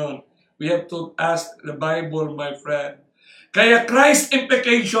 Hindi ganon. We have to ask the Bible, my friend. Kaya Christ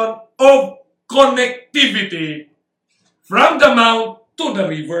implication of connectivity from the mount to the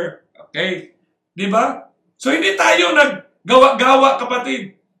river. Okay? Di ba? So hindi tayo naggawa-gawa,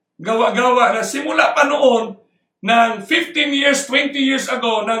 kapatid. Gawa-gawa na simula pa noon ng 15 years, 20 years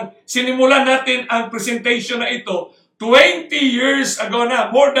ago nang sinimulan natin ang presentation na ito, 20 years ago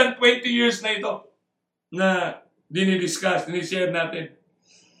na, more than 20 years na ito na dinidiscuss, dinishare natin.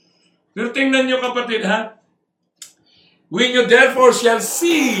 Pero tingnan nyo, kapatid, ha? When you therefore shall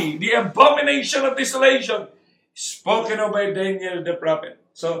see the abomination of desolation spoken of by Daniel the prophet.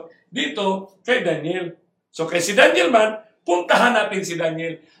 So, dito, kay Daniel. So, kay si Daniel man, puntahan natin si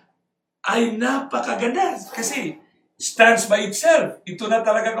Daniel. Ay napakaganda kasi stands by itself. Ito na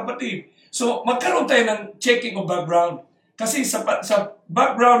talaga, kapatid. So, magkaroon tayo ng checking of background. Kasi sa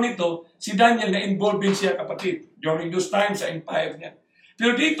background nito, si Daniel na-involved din siya, kapatid, during those times sa empire niya.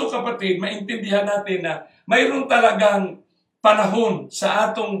 Pero dito, kapatid, maintindihan natin na mayroon talagang panahon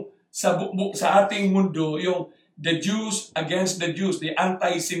sa ating mundo, yung the Jews against the Jews, the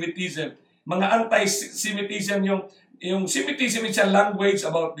anti-Semitism. Mga anti-Semitism, yung Semitism is a language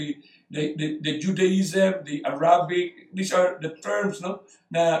about the Judaism, the Arabic. These are the terms, no,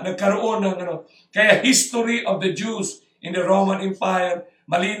 na nagkaroon ng Kaya history of the Jews in the Roman Empire,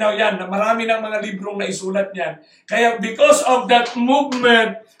 malinaw yan, na marami ng mga librong na isulat niyan. Kaya because of that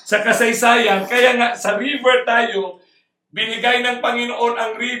movement sa kasaysayan, kaya nga sa river tayo, binigay ng Panginoon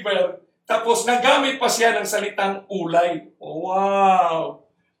ang river, tapos nagamit pa siya ng salitang ulay. Wow!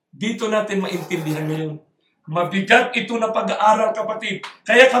 Dito natin maintindihan ngayon. Mabigat ito na pag-aaral, kapatid.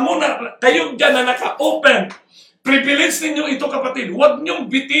 Kaya kayo dyan na naka-open, privilege ninyo ito, kapatid. Huwag niyong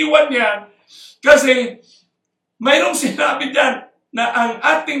bitiwan yan, kasi mayroong sinabi dyan na ang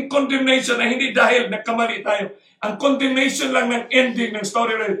ating condemnation na hindi dahil nagkamali tayo. Ang condemnation lang ng ending ng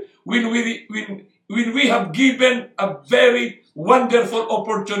story when we have given a very wonderful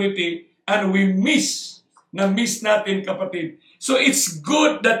opportunity and we miss natin, kapatid. So it's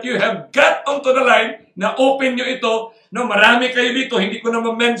good that you have got onto the line na open nyo ito. No, marami kayo dito. Hindi ko na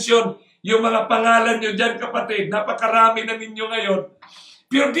ma-mention yung mga pangalan nyo dyan, kapatid. Napakarami na ninyo ngayon.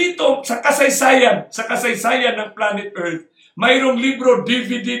 Pero dito, sa kasaysayan ng planet Earth, mayroong libro,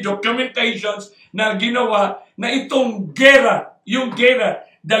 DVD, documentations na ginawa na itong yung gera,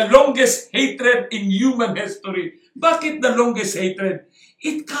 the longest hatred in human history. Bakit the longest hatred?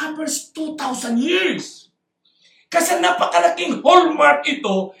 It covers 2,000 years. Kasi napakalaking hallmark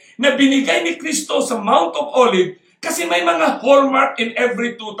ito na binigay ni Kristo sa Mount of Olives, kasi may mga hallmark in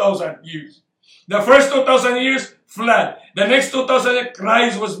every 2,000 years. The first 2,000 years, flood. The next 2,000 years,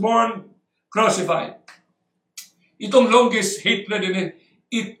 Christ was born, crucified. Itong longest hatred in it,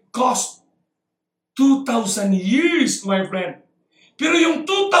 it cost 2,000 years, my friend. Pero yung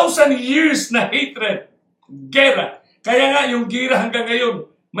 2,000 years na hatred, gera, kaya nga yung gera hanggang ngayon,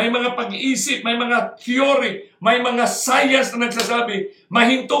 may mga pag-iisip, may mga theory, may mga science na nagsasabi,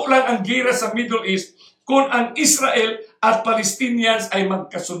 mahinto lang ang gera sa Middle East kung ang Israel at Palestinians ay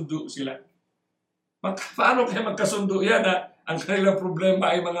magkasundo sila. Paano kaya magkasundo yan? Ang kanilang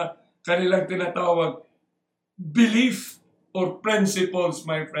problema ay mga kanilang tinatawag belief or principles,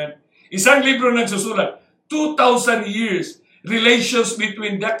 my friend. Isang libro nagsusulat, 2,000 years, relations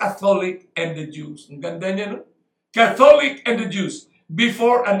between the Catholic and the Jews. Ang ganda niya, no? Catholic and the Jews,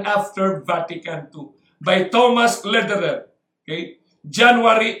 before and after Vatican II, by Thomas Lederer, okay?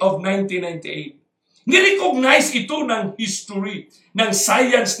 January of 1998. Nirecognize ito ng history, ng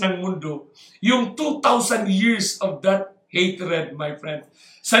science ng mundo, yung 2,000 years of that hatred, my friend.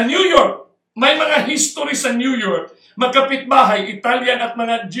 Sa New York, may mga history sa New York, magkapitbahay, Italian at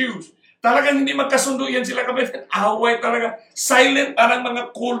mga Jews. Talagang hindi magkasundo yan sila, kapatid. Away talaga. Silent, parang mga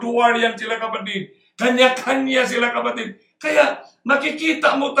Cold War yan sila, kapatid. Kanya-kanya sila, kapatid. Kaya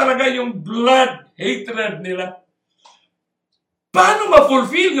makikita mo talaga yung blood hatred nila. Paano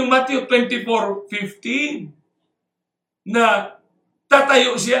ma-fulfill yung Matthew 24:15 na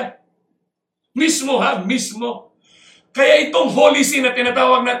tatayo siya? Mismo, mismo. Kaya itong Holy See na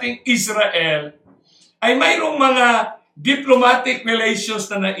tinatawag nating Israel ay mayroong mga diplomatic relations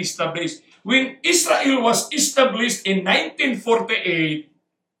na na-establish. When Israel was established in 1948,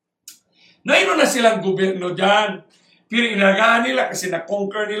 mayroon na silang gobyerno dyan. Pero inagaan nila kasi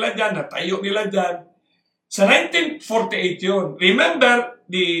na-conquer nila dyan, natayo nila dyan. Sa 1948 yun. Remember,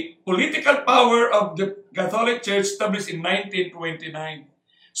 the political power of the Catholic Church established in 1929.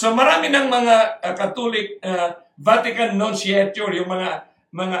 So marami ng mga Catholic Vatican Nunciature, yung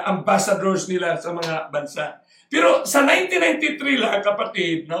mga ambassadors nila sa mga bansa. Pero sa 1993 lang,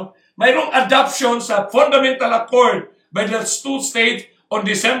 kapatid, no, mayroong adoption sa Fundamental Accord by the two states on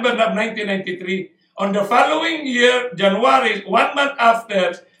December of 1993. On the following year, January, 1 month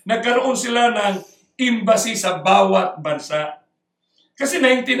after, nagkaroon sila ng embassy sa bawat bansa. Kasi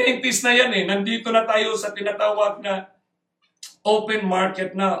 1990s na yan eh. Nandito na tayo sa tinatawag na open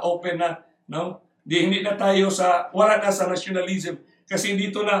market na, open na. No? Hindi na tayo wala na sa nationalism. Kasi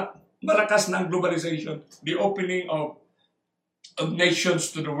dito na malakas na ang globalization. The opening of nations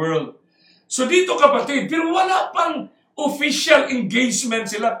to the world. So dito kapatid, pero wala pang official engagement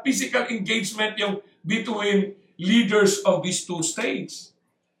sila, physical engagement yung between leaders of these two states.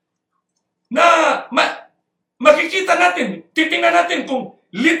 Na makikita natin, titingnan natin kung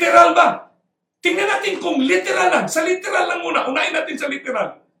literal ba. Tingnan natin kung literal lang. Sa literal lang muna. Unahin natin sa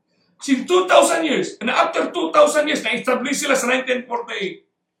literal. Since 2,000 years, and after 2,000 years, na-establish sila sa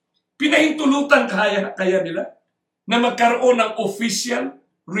 1948, pinahintulutan kaya nila na magkaroon ng official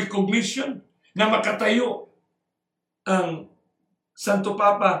recognition na makatayo ang Santo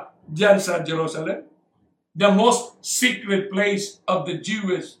Papa diyan sa Jerusalem, the most secret place of the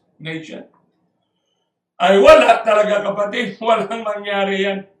Jewish nation. Ay wala talaga kapatid, walang mangyari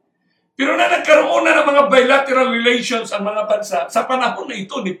yan. Pero na nagkaroon na ng mga bilateral relations ang mga bansa sa panahon na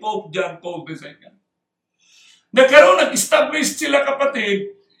ito ni Pope John Paul II. Nagkaroon, nag-establish sila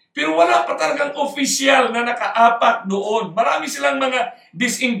kapatid, pero wala pa talagang official na nakaapak doon. Marami silang mga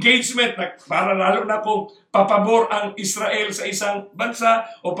disengagement, para lalo na kung papabor ang Israel sa isang bansa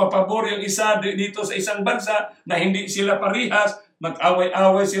o papabor yung isa dito sa isang bansa na hindi sila parihas,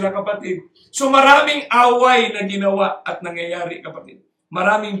 mag-away-away sila kapatid. So maraming away na ginawa at nangyayari kapatid.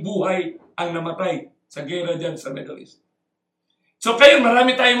 Maraming buhay ang namatay sa gera dyan sa Middle East. So kayo,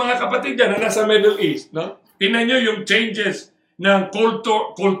 marami tayong mga kapatid dyan na nasa Middle East. No? Tingnan nyo yung changes ng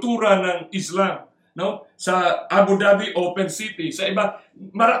kultura ng Islam. No? Sa Abu Dhabi Open City, sa iba,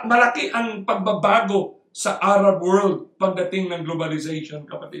 malaki ang pagbabago sa Arab world pagdating ng globalization,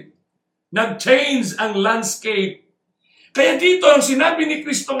 kapatid. Nag-change ang landscape. Kaya dito, ang sinabi ni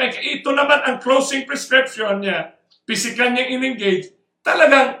Kristo ngayon, ito naman ang closing prescription niya, physical niyang in-engage,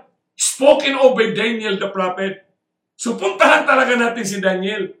 talagang spoken of by Daniel the prophet. So puntahan talaga natin si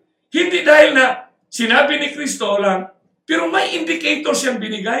Daniel. Hindi dahil na sinabi ni Kristo lang, pero may indicator siyang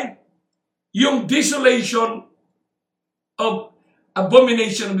binigay. Yung desolation of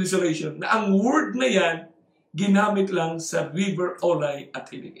abomination of desolation, na ang word na yan, ginamit lang sa River Olay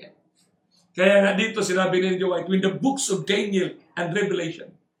at Hiddekel. Kaya nga dito sinabi ni White, when the books of Daniel and Revelation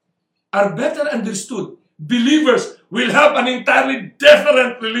are better understood, believers will have an entirely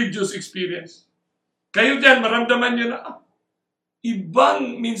different religious experience. Kayo dyan, maramdaman nyo na,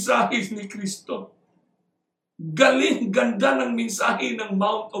 ibang mensahe ni Kristo. Galing, ganda ng mensahe ng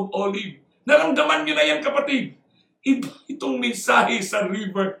Mount of Olive. Naramdaman nyo na yan, kapatid. Iba itong mensahe sa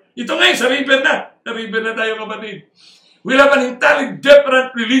river. Ito ngayon, sa river na. Sa river na tayo, kapatid. We'll have an entirely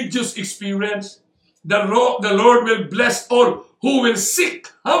different religious experience. The Lord will bless all who will seek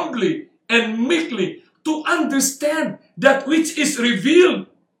humbly and meekly to understand that which is revealed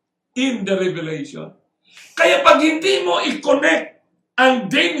in the revelation. Kaya pag hindi mo i-connect ang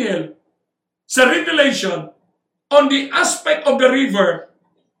Daniel sa revelation on the aspect of the river,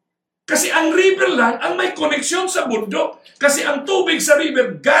 kasi ang river lang ang may koneksyon sa bundok. Kasi ang tubig sa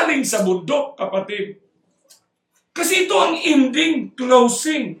river galing sa bundok, kapatid. Kasi ito ang ending,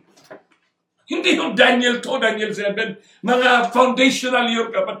 closing. Hindi yung Daniel 2, Daniel 7, mga foundational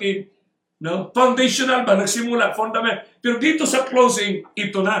yun, kapatid. No? Foundational ba? Nagsimula, fundament. Pero dito sa closing,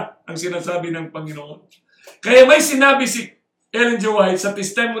 ito na ang sinasabi ng Panginoon. Kaya may sinabi si Ellen G. White sa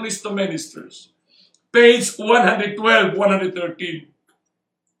Testimonies to Ministers, page 112, 113.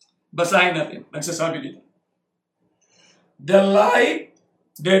 Basahin natin. Nagsasabi dito. The light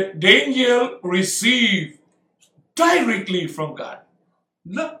that Daniel received directly from God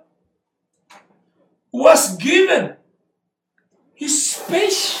was given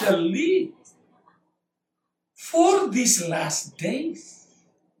especially for these last days.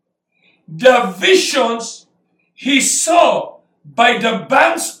 The visions he saw by the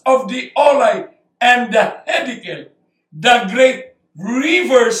banks of the Olai and the Hiddekel, the great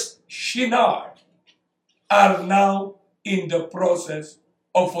rivers Shinar, are now in the process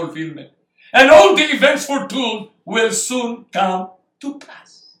of fulfillment. And all the events foretold will soon come to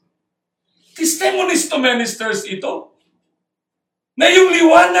pass. Testimonies to Ministers ito, na yung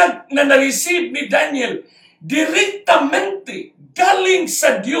liwanag na na-receive ni Daniel direktamente galing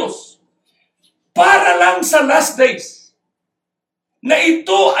sa Diyos para lang sa last days, na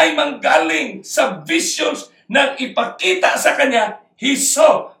ito ay manggaling sa visions na ipakita sa kanya he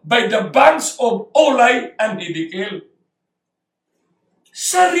saw by the banks of Olai and Hiddekel.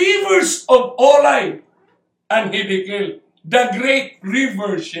 Sa rivers of Olai and Hiddekel, the great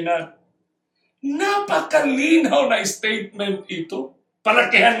river Shinar. Napakalinaw na statement ito.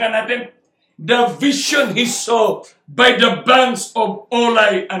 Palakihan nga natin. The vision he saw by the banks of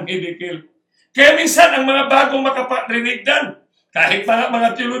Olay and Hiddekel. Kaya minsan ang mga bagong makaparinig dyan, kahit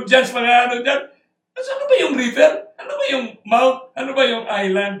mga theologians, mga ano dyan, ano ba yung river? Ano ba yung mount? Ano ba yung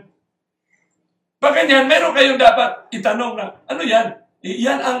island? Pag ganyan, meron kayong dapat itanong na, ano yan?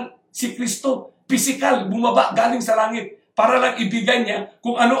 Yan ang si Kristo, physical, bumaba galing sa langit para lang ibigay niya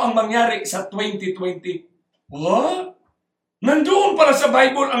kung ano ang mangyari sa 2020. What? Nandoon para sa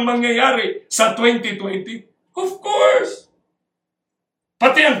Bible ang mangyayari sa 2020? Of course!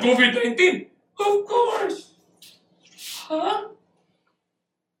 Pati ang COVID-19? Of course! Ha?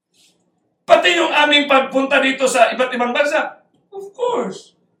 Pati yung aming pagpunta dito sa iba't ibang bansa? Of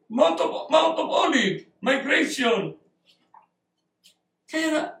course! Mount of Olive, migration.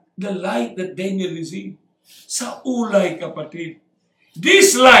 Kaya the light that Daniel received, sa ulay, kapatid.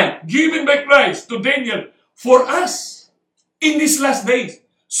 This light given by Christ to Daniel for us in these last days,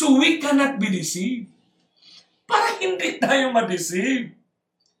 so we cannot be deceived. Para hindi tayo ma-deceive.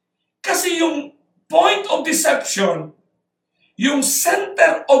 Kasi yung point of deception, yung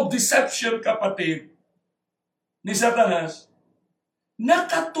center of deception, kapatid, ni Satanas,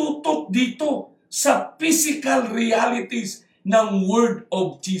 nakatutok dito sa physical realities ng Word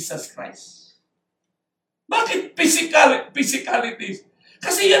of Jesus Christ. Bakit physicalities?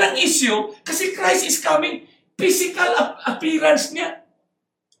 Kasi yan ang issue, kasi Christ is coming, physical appearance niya.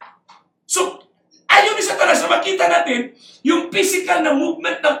 So, ayaw ni Satanas na makita natin yung physical na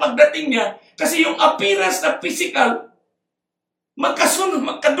movement ng pagdating niya, kasi yung appearance na physical,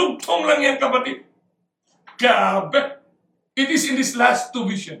 magkadugtong lang yan, kapatid. Grabe. It is in this last two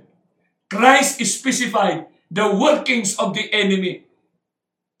vision. Christ is specified the workings of the enemy,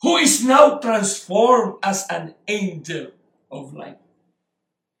 who is now transformed as an angel of light.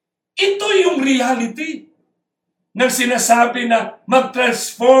 Ito yung reality ng sinasabi na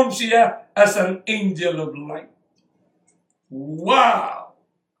mag-transform siya as an angel of light. Wow!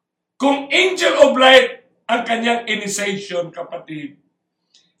 Kung angel of light ang kanyang initiation, kapatid,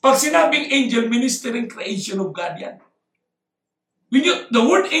 pag sinabing angel, ministering creation of God yan. When the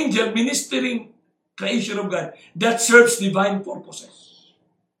word angel, ministering creation of God, that serves divine purposes.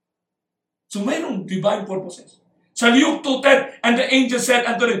 So mayroong divine purposes. Sa Luke 2:10, and the angel said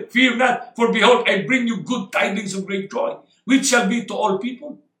unto them, fear not, for behold, I bring you good tidings of great joy, which shall be to all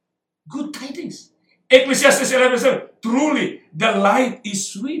people. Good tidings. Ecclesiastes 11:7, truly, the light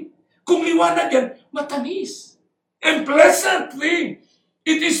is sweet. Kung liwanag yan, matamis. And pleasant thing.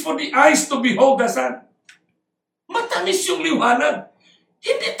 It is for the eyes to behold the sun. Matamis yung liwanag.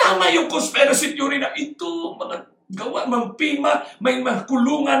 Hindi tama yung conspiracy theory na ito, mga gawa, pima, may mga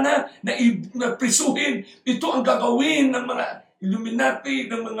kulungan na prisuhin. Ito ang gagawin ng mga Illuminati,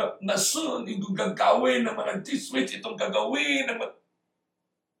 ng mga nason, itong gagawin ng mga Jesuits, itong gagawin ng mga...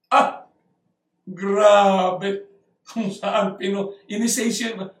 Grabe. Kung saan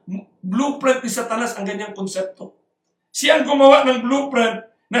initiation, blueprint ni Satanas ang ganyang konsepto. Siya ang gumawa ng blueprint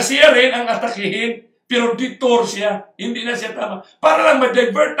na siya rin ang atakihin, pero detour siya, hindi na siya tama. Para lang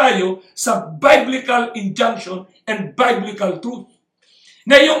ma-divert tayo sa biblical injunction and biblical truth.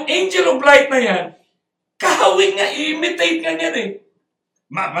 Na yung angel of light na yan, kahawig nga, imitate nga niyan eh.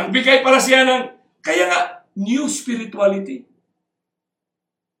 Magbigay para siya ng, kaya nga, new spirituality.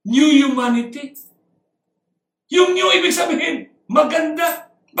 New humanity. Yung new, ibig sabihin, maganda.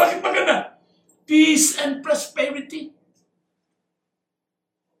 Bakit maganda? Peace and prosperity.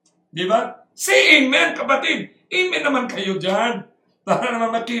 Di ba? Say amen, kapatid. Amen naman kayo dyan. Para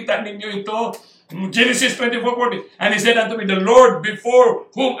naman makita ninyo ito. Genesis 24:40. And he said unto me, the Lord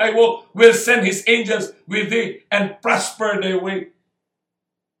before whom I walk will send his angels with thee and prosper their way.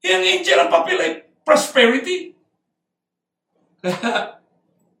 Yung angel ang papel ay prosperity.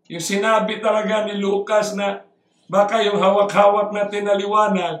 Yung sinabi talaga ni Lucas na baka yung hawak-hawak natin na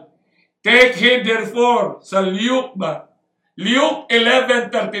liwanag. Take heed therefore, sa Luke ba? Luke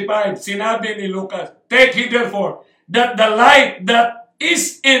 11:35, sinabi ni Lucas, take heed therefore, that the light that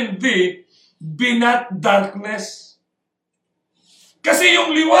is in thee be not darkness. Kasi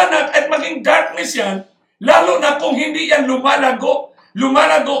yung liwanag at maging darkness yan, lalo na kung hindi yan lumalago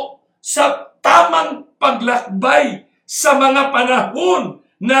sa tamang paglakbay sa mga panahon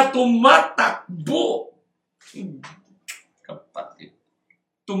na tumatakbo. Kapatid,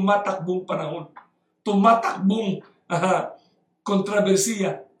 tumatakbong panahon, tumatakbong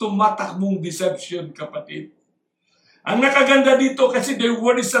kontrobersiya, tumatakbong deception, kapatid. Ang nakaganda dito, kasi the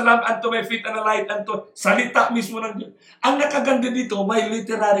word is a lamp unto my feet and a light unto, salita mismo ng Diyos. Ang nakaganda dito, may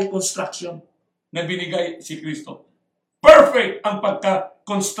literary construction na binigay si Kristo. Perfect ang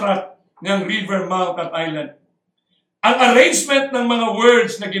pagka-construct ng River Mouth at Island. Ang arrangement ng mga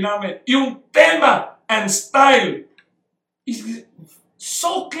words na ginamit, yung tema and style is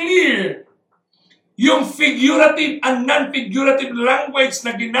so clear. Yung figurative and non-figurative language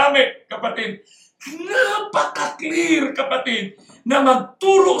na ginamit, kapatid, napaka-clear, kapatid, na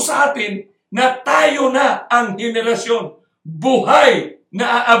magturo sa atin na tayo na ang henerasyon, buhay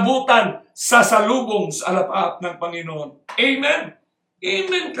na aabutan sa salubong sa alapaap ng Panginoon. Amen?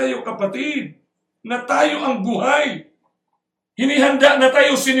 Amen kayo, kapatid, na tayo ang buhay. Hinihanda na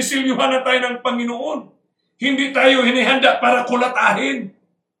tayo, sinisilyuhan na tayo ng Panginoon. Hindi tayo hinihanda para kulatahin.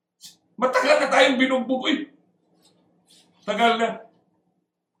 Matagal na tayong binubugoy. Tagal na.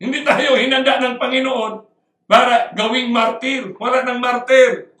 Hindi tayo hinanda ng Panginoon para gawing martir. Wala ng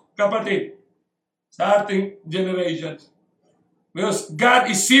martir, kapatid, sa ating generations. Because God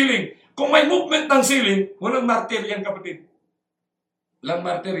is sealing. Kung may movement ng sealing, walang martir yan, kapatid. Walang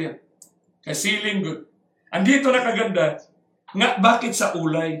martir yan. Kasi sealing good. Andito na kaganda, nga, bakit sa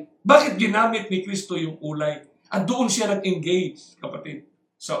ulay? Bakit ginamit ni Kristo yung ulay? At doon siya nag-engage, kapatid,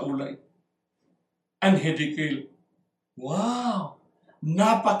 sa ulay. And Hedekiel. Wow!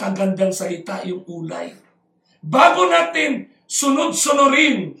 Napakagandang salita yung ulay. Bago natin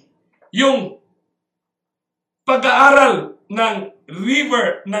sunod-sunurin yung pag-aaral ng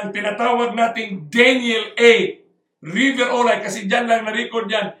river ng tinatawag nating Daniel 8, River Olay, kasi dyan lang na-record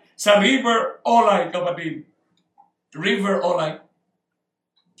yan sa River Olay, kapatid. River Olay.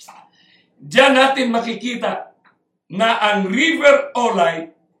 Diyan natin makikita na ang River Olay,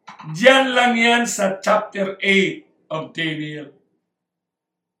 diyan lang yan sa chapter 8 of Daniel.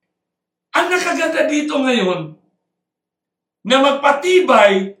 Ang nakaganda dito ngayon, na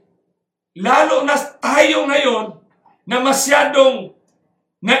magpatibay, lalo na tayo ngayon, na masyadong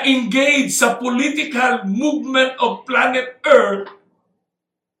na-engage sa political movement of planet Earth,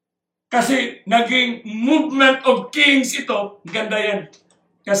 kasi naging movement of kings ito, ganda yan.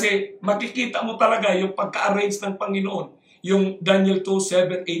 Kasi makikita mo talaga yung pagka-arrange ng Panginoon. Yung Daniel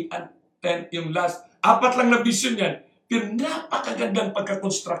 2, 7, 8, and 10, yung last. 4 lang na vision yan. Pero napakagandang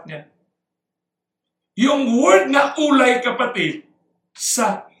pagka-construct niya. Yung word na ulay, kapatid,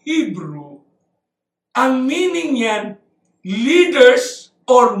 sa Hebrew, ang meaning yan, leaders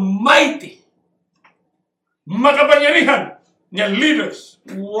or mighty. Makapangyarihan. Yan, leaders.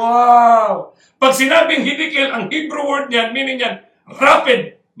 Wow! Pag sinabing Hedekiel, ang Hebrew word niyan, meaning niyan,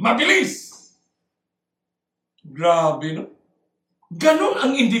 rapid, mabilis. Grabe, no? Ganon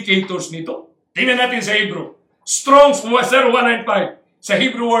ang indicators nito. Tingnan natin sa Hebrew. Strong's 0195. Sa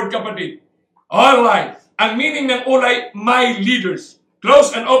Hebrew word, kapatid. Ulay. Ang meaning ng ulay, my leaders.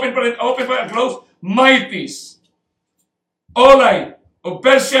 Close and open pa rin, close, mighties. Ulay. Of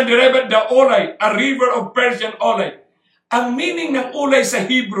Persian derived the ulay, a river of Persian ulay. Ang meaning ng ulay sa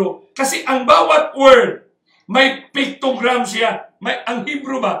Hebrew, kasi ang bawat word, may pictogram siya. Ang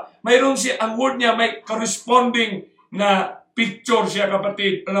Hebrew ba, mayroon siya, ang word niya may corresponding na picture siya,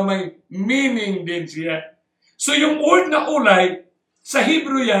 kapatid, na may meaning din siya. So yung word na ulay, sa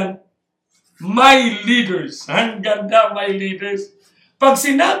Hebrew yan, my leaders. Ang ganda, my leaders. Pag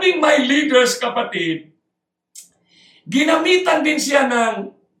sinabing my leaders, kapatid, ginamitan din siya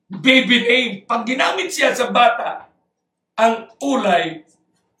ng baby name. Pag ginamit siya sa bata, ang ulay,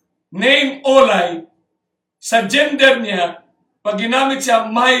 name ulay, sa gender niya, pag ginamit siya,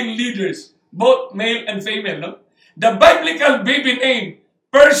 my leaders, both male and female, no? The biblical baby name,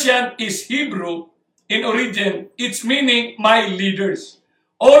 Persian is Hebrew in origin, its meaning, my leaders.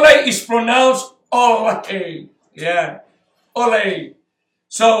 Olay is pronounced Olay. Yeah, Olay.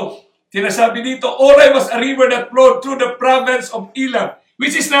 So, tinasabi dito, Olay was a river that flowed through the province of Elam,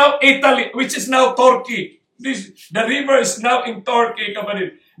 which is now Italy, which is now Turkey. The river is now in Turkey,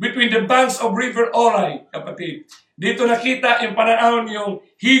 kapatid. Between the banks of River Olay, kapatid. Dito nakita yung pananaon yung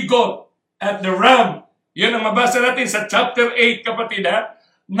Higot at the Ram. Yun ang mabasa natin sa chapter 8, kapatid, ha?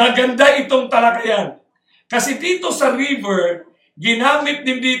 Maganda itong talakayan. Kasi dito sa river, ginamit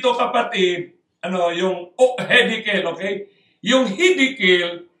din dito, kapatid, yung Hedekiel, okay? Yung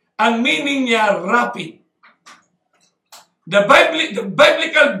Hedekiel, ang meaning niya, rapid. The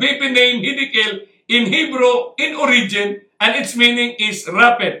biblical baby name, Hedekiel, in Hebrew, in origin, and its meaning is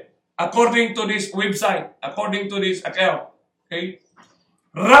rapid, according to this website, according to this account. Okay?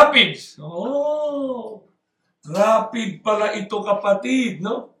 Rapid. Oh, rapid pala ito, kapatid,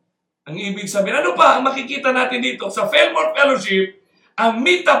 no? Ang ibig sabihin. Ano pa ang makikita natin dito? Sa Fellmore Fellowship, ang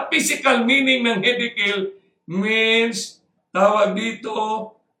metaphysical meaning ng Hedekiel means, tawag dito,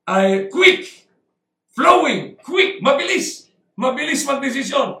 ay quick, flowing, quick, mabilis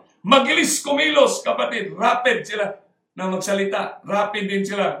magdesisyon. Magilis kumilos, kapatid. Rapid sila. na magsalita. Rapid din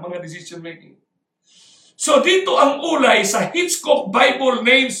sila, mga decision making. So dito ang ulay sa Hitchcock Bible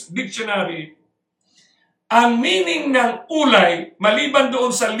Names Dictionary, ang meaning ng ulay, maliban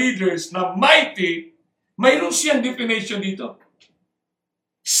doon sa leaders na mighty, mayroon siyang definition dito.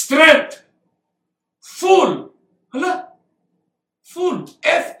 Strength. Full. Hala? Full.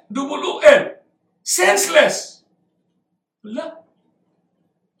 F-U-L. Senseless. Hala?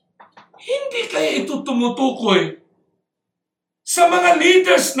 Hindi kaya ito tumutukoy sa mga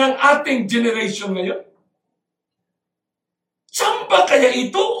leaders ng ating generation ngayon? Samba kaya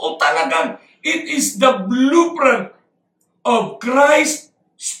ito o talagang it is the blueprint of Christ's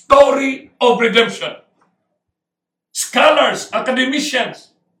story of redemption? Scholars,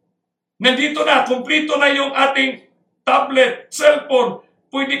 academicians, nandito na, kumplito na yung ating tablet, cellphone,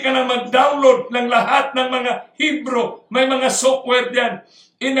 pwede ka na mag-download ng lahat ng mga Hebrew, may mga software diyan.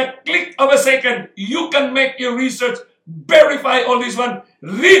 In a click of a second, you can make your research, verify all this one,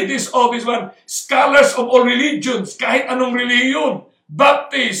 read all this one. Scholars of all religions, kahit anong reliyon,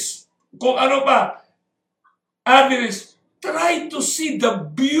 Baptist, kung ano pa, Adventist, try to see the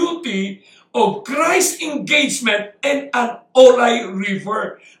beauty of Christ's engagement and an Ulai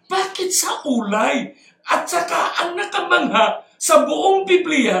River. Bakit sa ulay? At saka ang nakamangha sa buong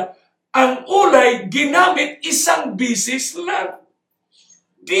Biblia, ang ulay ginamit isang bisis lang.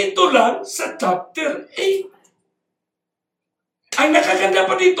 Dito lang sa chapter 8. Ang nakaganda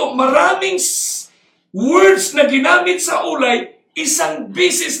pa dito, maraming words na ginamit sa ulay, isang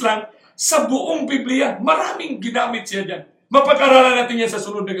bisis lang sa buong Biblia. Maraming ginamit siya dyan. Mapag-aralan natin yan sa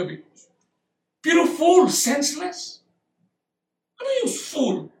sunod na gabi. Pero full, senseless. Ano yung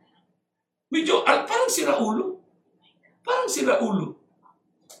full? Medyo, parang siraulo. Parang siraulo.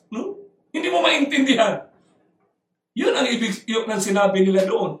 No? Hindi mo maintindihan. Yun ang ibig yung sinabi nila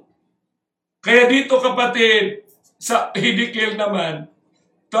doon. Kaya dito kapatid, sa Hidikil naman,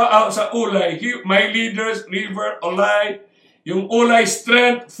 sa ulay, my leaders, river, ulay, yung ulay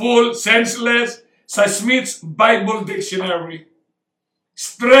strength, full, senseless, sa Smith's Bible Dictionary.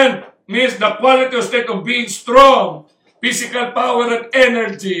 Strength means the quality or state of being strong, physical power and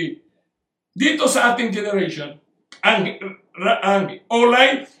energy. Dito sa ating generation, ang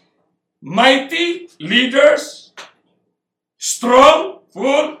ulay, mighty, leaders, strong,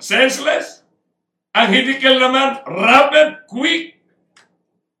 full, senseless. Ang Hidikil naman, rapid, quick.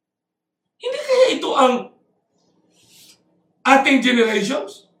 Hindi kaya ito ang ating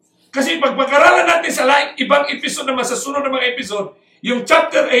generations? Kasi pagpag-aralan natin sa ibang episode naman, sa sunod na mga episode, yung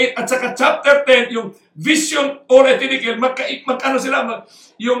chapter 8 at saka chapter 10, yung vision or Hidikil, magkano sila,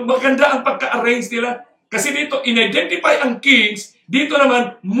 yung maganda ang pagka-arrange nila. Kasi dito, in-identify ang kings, dito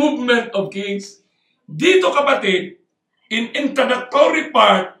naman, movement of kings. Dito kapatid, in introductory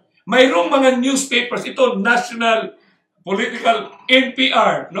part, mayroong mga newspapers, ito, national, political,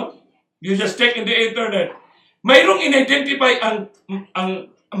 NPR, no? You just check in the internet. Mayroong in-identify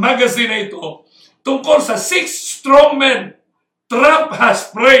ang magazine na ito tungkol sa 6 strong men Trump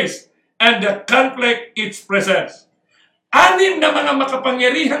has praised and the conflict it presents. 6 na mga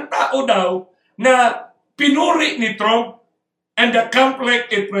makapangyarihang tao daw na pinuri ni Trump and the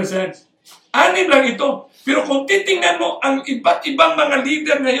conflict it presents. 6 lang ito. Pero kung titingnan mo ang iba't ibang mga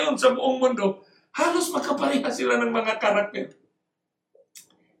leader ngayon sa buong mundo, halos makapareha sila ng mga karakter.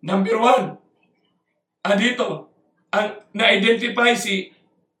 Number 1, dito, ang na-identify si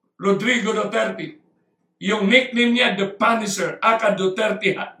Rodrigo Duterte. Yung nickname niya, The Punisher, aka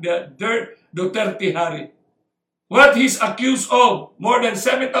Duterte, Duterte Hari. What he's accused of, more than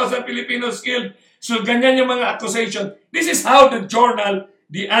 7,000 Filipinos killed. So ganyan yung mga accusation. This is how the journal,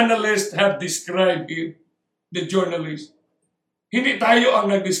 the analysts have described him. The journalist. Hindi tayo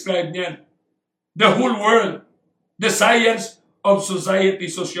ang nag-describe niyan. The whole world. The science of society,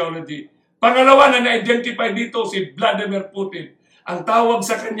 sociology. Pangalawa na na-identify dito si Vladimir Putin. Ang tawag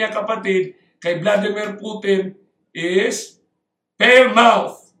sa kanya kapatid, kay Vladimir Putin is pale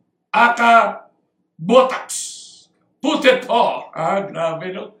mouth, aka Botox. Putin po.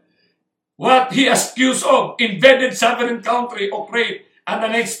 Grabe no? What he accused of, invaded sovereign country of rape and the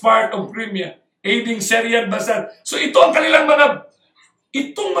next part of Crimea. Aiding Syrian Bashar. So ito ang kanilang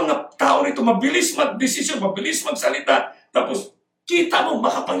itong mga tao nito, mabilis mag-desisyon, mabilis magsalita, tapos kita mo,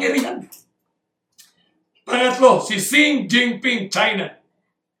 makapangyarihan. Pangatlo, si Xi Jinping, China.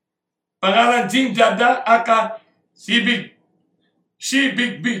 Pangalan Jing Dada, aka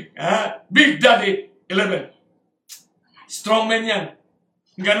Big Daddy 11. Strongman yan.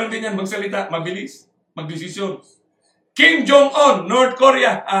 Ganon din yan, magsalita, mabilis, magdesisyon. Kim Jong-un, North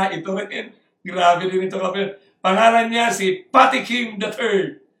Korea. Ito rin. Grabe din ito kapatid. Pangalan niya si Patty Kim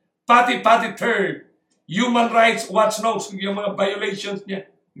III. Patty III. Human Rights Watch notes, yung mga violations niya.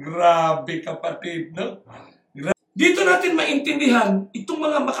 Grabe kapatid, no? Dito natin maintindihan itong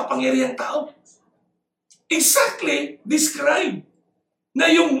mga makapangyarihang tao. Exactly describe na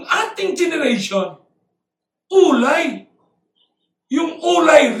yung ating generation, ulay. Yung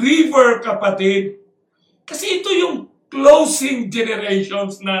Ulay River, kapatid. Kasi ito yung closing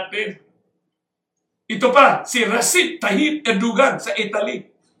generations natin. Ito pa, si Recep Tayyip Erdogan sa Italy.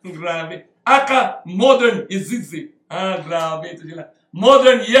 Grabe. Aka modern Izizi. Grabe ito sila.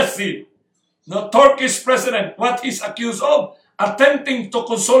 Modern Yassin. No, Turkish president, what he's accused of? Attempting to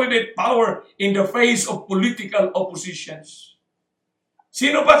consolidate power in the face of political oppositions.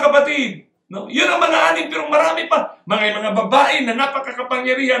 Sino pa, kapatid? No? Yun ang mga anim, pero marami pa. Mga babae na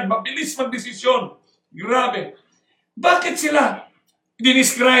napakakapangyarihan, mabilis magdesisyon. Grabe. Bakit sila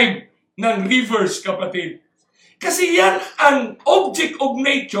dinescribe ng rivers, kapatid? Kasi yan ang object of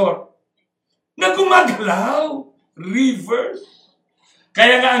nature na gumagalaw. Rivers.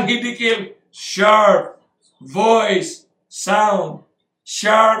 Kaya nga ang hidikil, sharp voice, sound.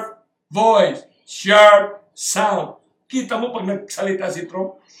 Sharp voice, sharp sound. Kita mo pag nagsalita si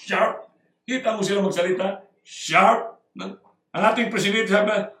Trump, sharp. Kita mo sila magsalita, sharp. Ang ating presidente sabi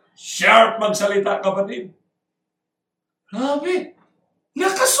na, sharp magsalita, kapatid. Grabe.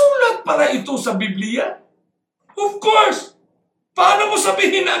 Nakasulat pala ito sa Biblia. Of course. Paano mo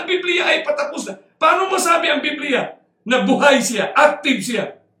sabihin na ang Biblia ay patapos na? Paano mo sabi ang Biblia na buhay siya, active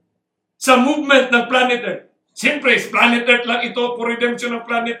siya sa movement ng planet Earth? Siyempre, planet Earth lang ito for redemption ng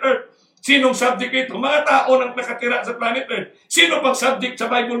planet Earth. Sinong subject ito? Mga tao nang nakatira sa planet Earth. Sino pang subject sa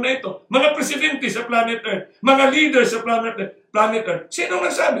Bible na ito? Mga presidente sa planet Earth. Mga leaders sa planet Earth. Sino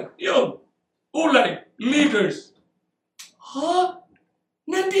nagsabi? Yun. Ulay. Leaders. Ha?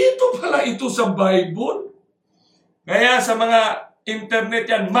 Nandito pala ito sa Bible? Kaya sa mga internet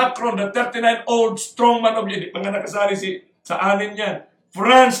yan, Macron, the 39-old strongman of Europe, mga nakasali sa anin yan.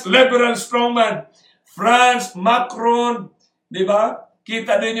 France, liberal strongman. France, Macron, di ba?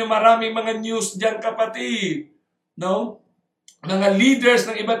 Kita din yung maraming mga news dyan, kapatid. No? Mga leaders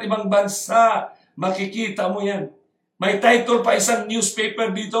ng iba't ibang bansa, makikita mo yan. May title pa isang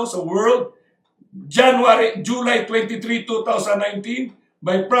newspaper dito sa World, July 23, 2019,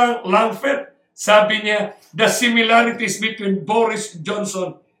 by Frank Langford. Sabi niya, the similarities between Boris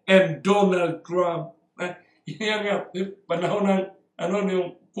Johnson and Donald Trump. Yan nga, panahon ng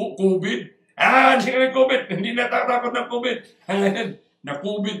yung COVID. Hindi ka ng COVID. Hindi natatakot ng COVID.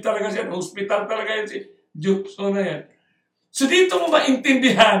 Na-COVID talaga siya. Hospital talaga yan si Johnson na yan. So dito mo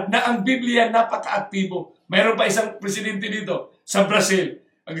maintindihan na ang Biblia napaka-aktibo. Mayroon pa isang presidente dito sa Brazil.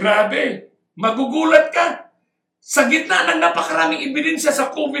 Grabe. Magugulat ka. Sa gitna ng napakaraming ebidensya sa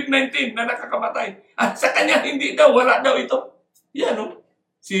COVID-19 na nakakamatay. At sa kanya, hindi daw, wala daw ito. Yan, no?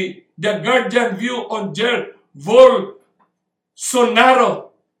 Si The Guardian View on Jair Bolsonaro,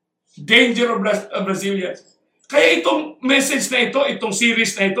 Danger of Brazilians. Kaya itong message na ito, itong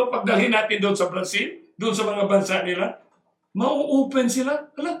series na ito, pagdalhin natin doon sa Brazil, doon sa mga bansa nila, mau-open sila.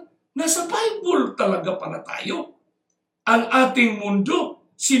 Nasa Bible talaga pala tayo. Ang ating mundo,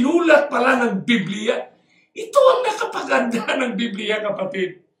 sinulat pala ng Biblia. Ito ang nakapaganda ng Biblia,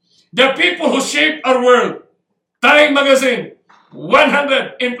 kapatid. The people who shape our world. Time Magazine,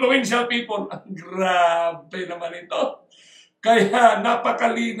 100 influential people. Ang grabe naman ito. Kaya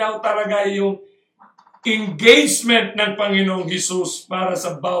napakalinaw talaga yung engagement ng Panginoong Hesus para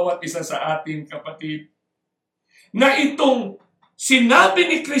sa bawat isa sa ating kapatid. Na itong sinabi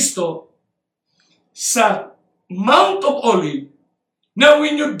ni Kristo sa Mount of Olives, now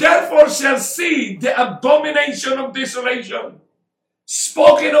when you therefore shall see the abomination of desolation,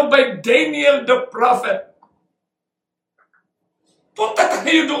 spoken of by Daniel the prophet. Punta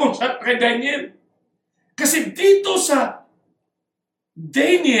tayo doon kay Daniel. Kasi dito sa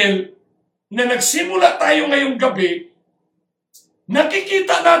Daniel, na nagsimula tayo ngayong gabi,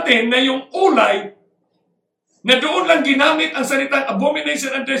 nakikita natin na yung ulay, na doon lang ginamit ang salitang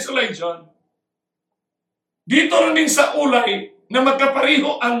abomination and desolation, dito rin din sa ulay, na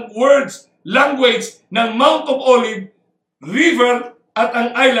magkapariho ang words, language ng Mount of Olives, river at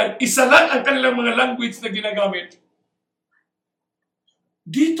ang island. Isa lang ang kanilang mga language na ginagamit.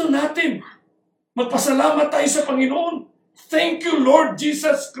 Dito natin, magpasalamat tayo sa Panginoon. Thank you, Lord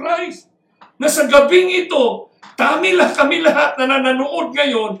Jesus Christ, na sa gabing ito, kami lahat na nanonood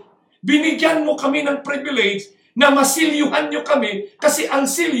ngayon, binigyan mo kami ng privilege na masilyuhan nyo kami kasi ang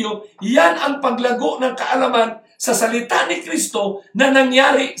silyo, yan ang paglago ng kaalaman sa salita ni Kristo na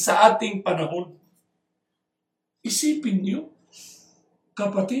nangyari sa ating panahon. Isipin niyo,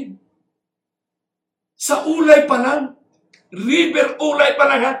 kapatid, sa ulay pa lang, river ulay pa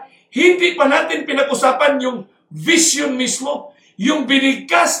lang, Hindi pa natin pinag-usapan yung vision mismo, yung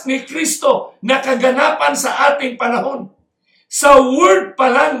binigkas ni Kristo na kaganapan sa ating panahon. Sa word pa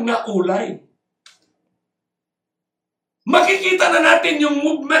lang na ulay. Makikita na natin yung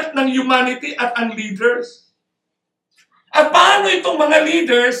movement ng humanity at ang leaders. At paano itong mga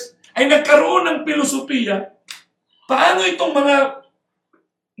leaders ay nagkaroon ng filosofiya? Paano itong mga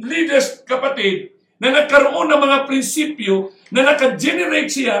leaders, kapatid, na nagkaroon ng mga prinsipyo na naka-generate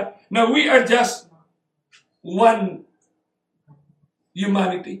siya na we are just one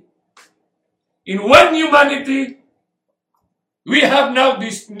humanity. In one humanity, we have now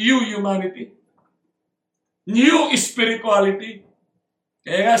this new humanity. New spirituality.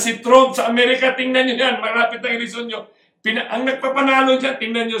 Kaya nga si Trump sa Amerika, tingnan nyo yan, marapit ang eleksyon nyo. Ang nagpapanalo dyan,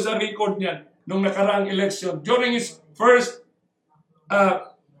 tingnan nyo sa record niyan nung nakaraang election. During his first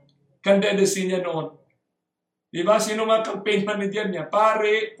candidacy niya noon. Diba? Sino mga campaign manager niya?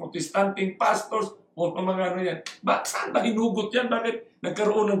 Pare, protestanting pastors, o mga ano yan. Saan ba hinugot yan? Bakit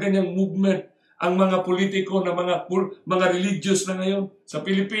nagkaroon ng ganyang movement ang mga politiko na mga religious na ngayon? Sa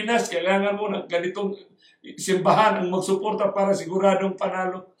Pilipinas, kailangan mo ng ganitong simbahan ang magsuporta para siguradong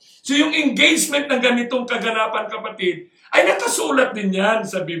panalo. So yung engagement ng ganitong kaganapan, kapatid, ay nakasulat din yan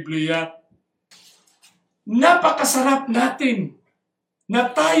sa Biblia. Napakasarap natin na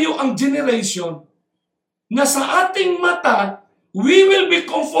tayo ang generation na sa ating mata, we will be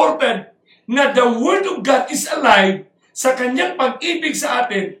comforted na the Word of God is alive sa kanyang pag-ibig sa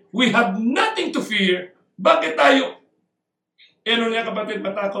atin. We have nothing to fear. Bakit tayo? Ano niya, kapatid,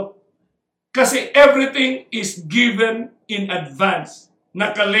 matakot? Kasi everything is given in advance.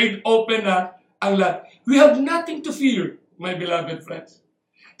 Naka-laid open na ang lahat. We have nothing to fear, my beloved friends.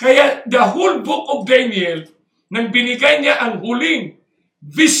 Kaya the whole book of Daniel, nang binigay niya ang huling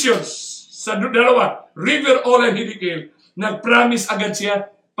visions sa dalawa, River, Ola, and Hiddekel, nag-promise agad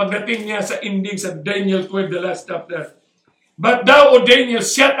siya pagdating niya sa ending sa Daniel 12, the last chapter. But thou, O Daniel,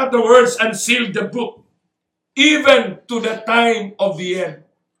 shut up the words and seal the book, even to the time of the end.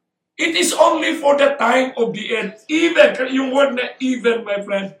 It is only for the time of the end. Even, yung word na even, my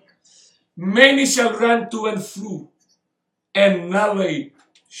friend, many shall run to and fro, and knowledge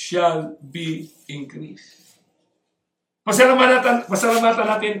shall be increased. Pasalamatan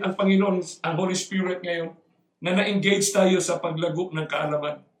natin ang Panginoon, ang Holy Spirit ngayon, na na-engage tayo sa paglago ng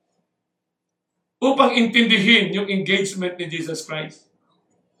kaalaman upang intindihin yung engagement ni Jesus Christ.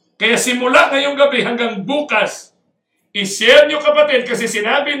 Kaya simula ngayong gabi hanggang bukas, i-share nyo, kapatid, kasi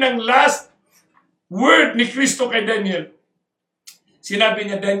sinabi ng last word ni Kristo kay Daniel. Sinabi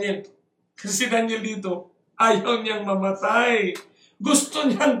niya, Daniel, kasi si Daniel dito, ayaw niyang mamatay. Gusto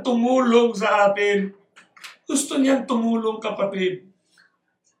niyang tumulong sa atin. Gusto niyang tumulong, kapatid.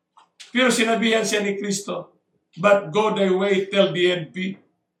 Pero sinabihan siya ni Kristo, but go thy way till the end be.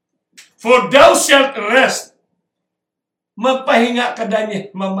 For thou shalt rest. Magpahinga ka, Daniel,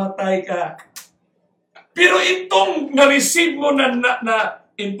 mamatay ka. Pero itong na-receive mo na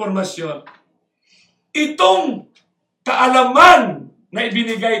informasyon, itong kaalaman na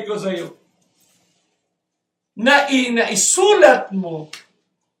ibinigay ko sa iyo, na isulat mo,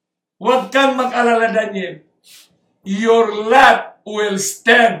 huwag kang mag-alala, Daniel. Your lot will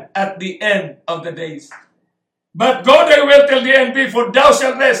stand at the end of the days. But go thy way till the end be, for thou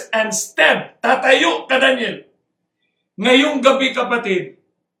shalt rest and stand. Tatayo ka, Daniel. Ngayong gabi, kapatid,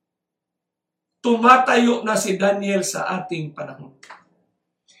 tumatayo na si Daniel sa ating panahon.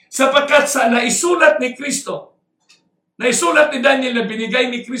 Sapagkat sa naisulat ni Kristo, naisulat ni Daniel na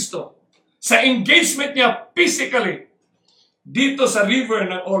binigay ni Kristo, sa engagement niya physically, dito sa river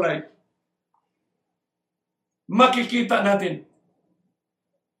ng Olay, makikita natin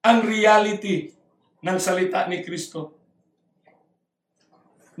ang reality ng salita ni Kristo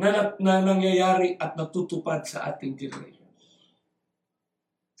na nangyayari at natutupad sa ating generation.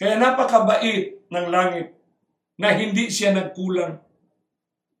 Kaya napakabait ng langit na hindi siya nagkulang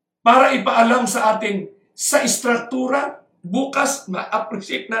para ipaalam sa atin sa istruktura. Bukas,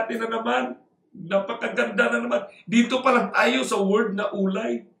 ma-appreciate natin na naman. Napakaganda na naman. Dito pa lang tayo sa word na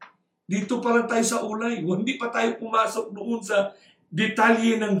ulay. Dito pa lang tayo sa ulay. Hindi pa tayo pumasok noon sa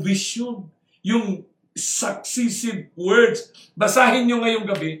detalye ng vision. Yung successive words. Basahin nyo ngayong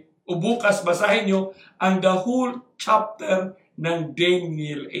gabi o bukas, basahin nyo ang the whole chapter ng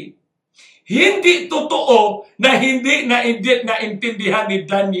Daniel 8. Hindi totoo na hindi naintindihan ni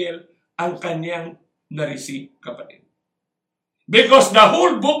Daniel ang kanyang na-receive, kapatid. Because the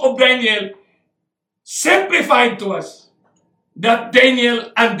whole book of Daniel simplified to us that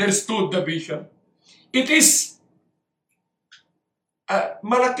Daniel understood the vision. It is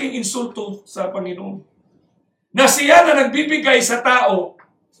malaking insulto sa Panginoon na siya na nagbibigay sa tao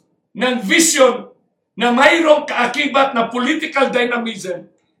ng vision na mayroong kaakibat na political dynamism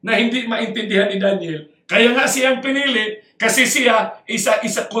na hindi maintindihan ni Daniel. Kaya nga siyang pinili kasi siya is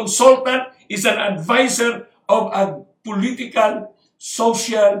a consultant, is an advisor of a political,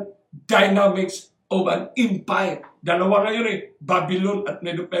 social dynamics of an empire. Dalawa ngayon Babylon at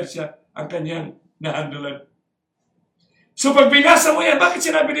Medo-Persia ang kanyang nahandulan. So pag binasa mo yan, bakit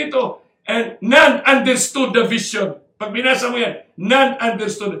sinabi dito? And none understood the vision. Pag binasa mo yan, none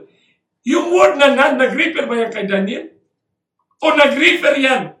understood. Yung word na none, nag-refer ba yan kay Daniel? O nag-refer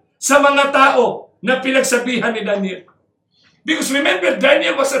yan sa mga tao na pinagsabihan ni Daniel? Because remember,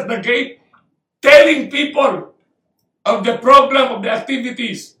 Daniel was at the gate telling people of the program, of the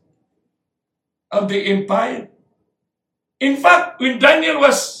activities of the empire. In fact, when Daniel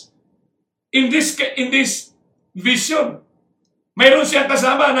was in this vision, mayroon siyang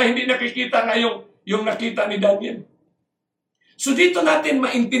kasama na hindi nakikita ngayong yung nakita ni Daniel. So dito natin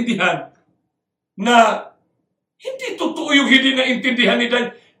maintindihan na hindi totoo yung hindi naintindihan ni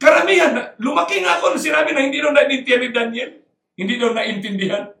Daniel. Karamihan, lumaki nga ako na sinabi na hindi daw naintindihan ni Daniel. Hindi daw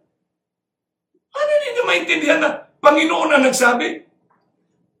naintindihan. Ano hindi niya maintindihan na Panginoon na nagsabi?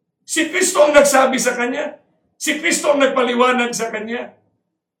 Si Kristo ang nagsabi sa kanya. Si Kristo ang nagpaliwanag sa kanya.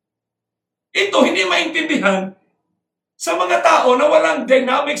 Ito hindi maintindihan sa mga tao na walang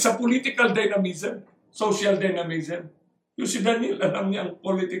dynamic sa political dynamism, social dynamism. Yung si Daniel, alam niya ang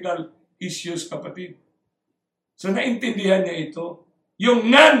political issues, kapatid. So naintindihan niya ito.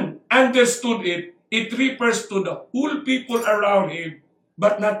 Yung none understood it, it refers to the whole people around him,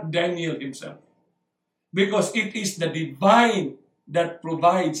 but not Daniel himself. Because it is the divine that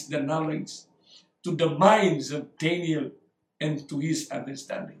provides the knowledge to the minds of Daniel and to his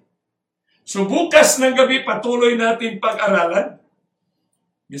understanding. So bukas ng gabi, patuloy natin pag-aralan.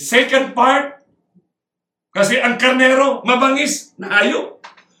 The second part, kasi ang karnero, mabangis na hayop.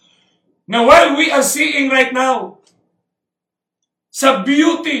 Now while we are seeing right now, sa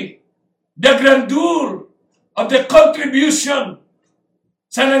beauty, the grandeur of the contribution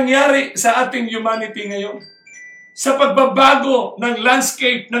sa nangyari sa ating humanity ngayon, sa pagbabago ng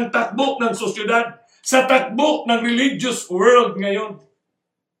landscape, ng takbo ng sosyedad, sa takbo ng religious world ngayon,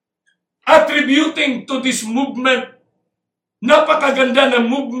 attributing to this movement, napakaganda na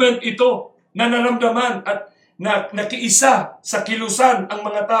movement ito na naramdaman at nakiisa sa kilusan ang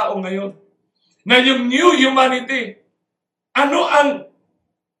mga tao ngayon. Na yung new humanity, ano ang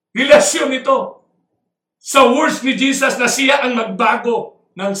relasyon nito sa words ni Jesus na siya ang nagbago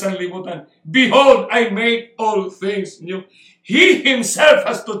ng sanlibutan? Behold, I make all things new. He himself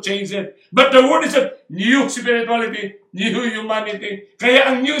has to change it. But the word is that new spirituality, new humanity. Kaya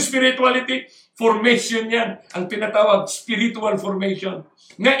ang new spirituality, formation yan. Ang tinatawag spiritual formation.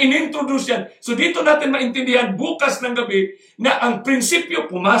 Nga inintroduce yan. So dito natin maintindihan bukas ng gabi na ang prinsipyo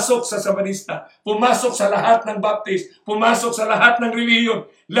pumasok sa Sabanista, pumasok sa lahat ng Baptist, pumasok sa lahat ng reliyon,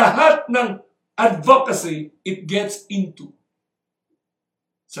 lahat ng advocacy, it gets into.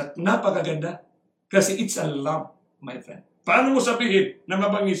 Sa napakaganda. Kasi it's a lamp, my friend. Paano mo sabihin na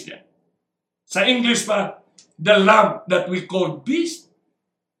mabangis yan? Sa English pa, the lamp that we call beast.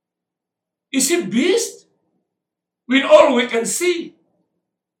 Is it beast? When all we can see.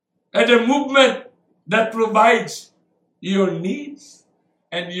 And the movement that provides your needs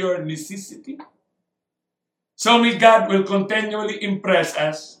and your necessity. So may God will continually impress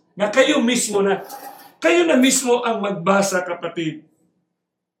us na kayo na mismo ang magbasa, kapatid.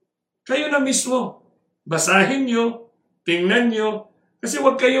 Kayo na mismo. Basahin nyo, tingnan nyo, kasi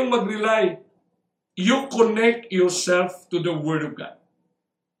huwag kayong mag-rely. You connect yourself to the Word of God.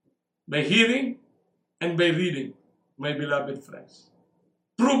 By hearing and by reading, my beloved friends.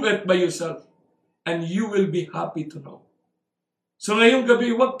 Prove it by yourself, and you will be happy to know. So ngayong gabi,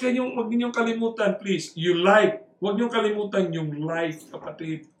 huwag ninyong kalimutan, please. Huwag niyong kalimutan yung like,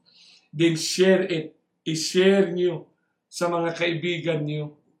 kapatid. Then share it. I-share niyo sa mga kaibigan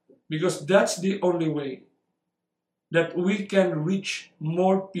niyo. Because that's the only way that we can reach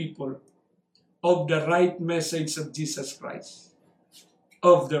more people of the right message of Jesus Christ,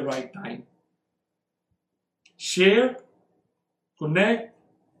 of the right time. Share, connect,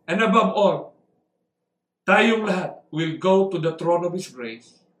 and above all, tayong lahat will go to the throne of His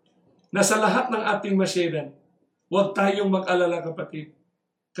grace. Na sa lahat ng ating masyaran, huwag tayong mag-alala, kapatid.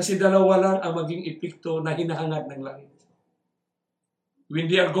 Kasi dalawa lang ang maging epekto na hinahangad ng langit. When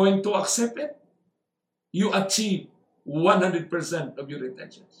they are going to accept it, you achieve 100% of your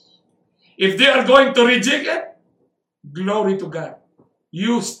intentions. If they are going to reject it, glory to God.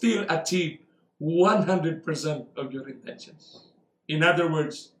 You still achieve 100% of your intentions. In other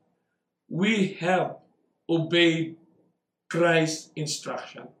words, we have obeyed Christ's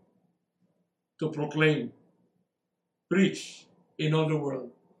instruction. to proclaim, preach in all the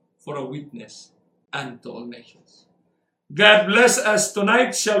world for a witness unto all nations. God bless us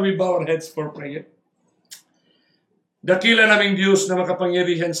tonight. Shall we bow our heads for prayer? Dakila naming Diyos na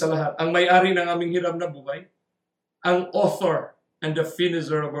makapangyarihan sa lahat, ang may-ari ng aming hiram na buhay, ang author and the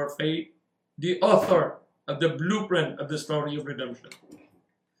finisher of our faith, the author of the blueprint of the story of redemption.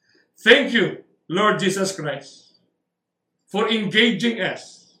 Thank you, Lord Jesus Christ, for engaging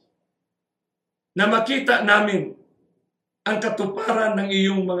us na makita namin ang katuparan ng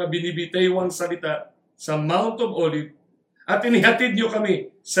iyong mga binibitaywang salita sa Mount of Olive at inihatid niyo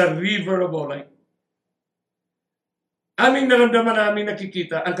kami sa River of Olay. Aming naramdaman na aming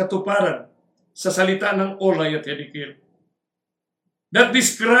nakikita ang katuparan sa salita ng Olay at Ezekiel that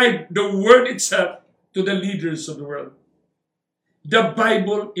describe the word itself to the leaders of the world. The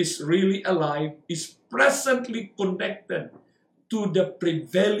Bible is really alive, is presently connected to the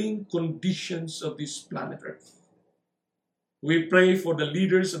prevailing conditions of this planet Earth. We pray for the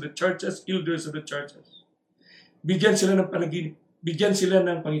leaders of the churches, elders of the churches. Bigyan sila ng panaginip, bigyan sila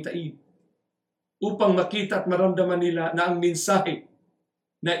ng pangitain, upang makita at maramdaman nila na ang mensahe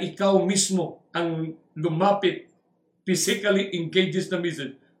na ikaw mismo ang lumapit, physically engages the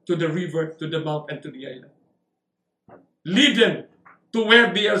message to the river, to the mount, and to the island. Lead them to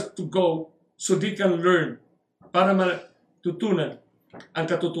where they are to go so they can learn para matutunan ang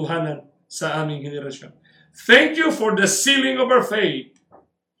katotohanan sa aming henerasyon. Thank you for the sealing of our faith,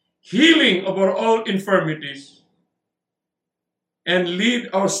 healing of our all infirmities, and lead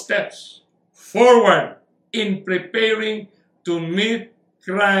our steps forward in preparing to meet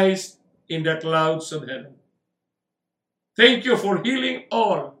Christ in the clouds of heaven. Thank you for healing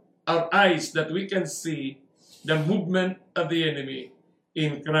all our eyes that we can see the movement of the enemy.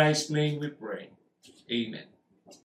 In Christ's name we pray. Amen.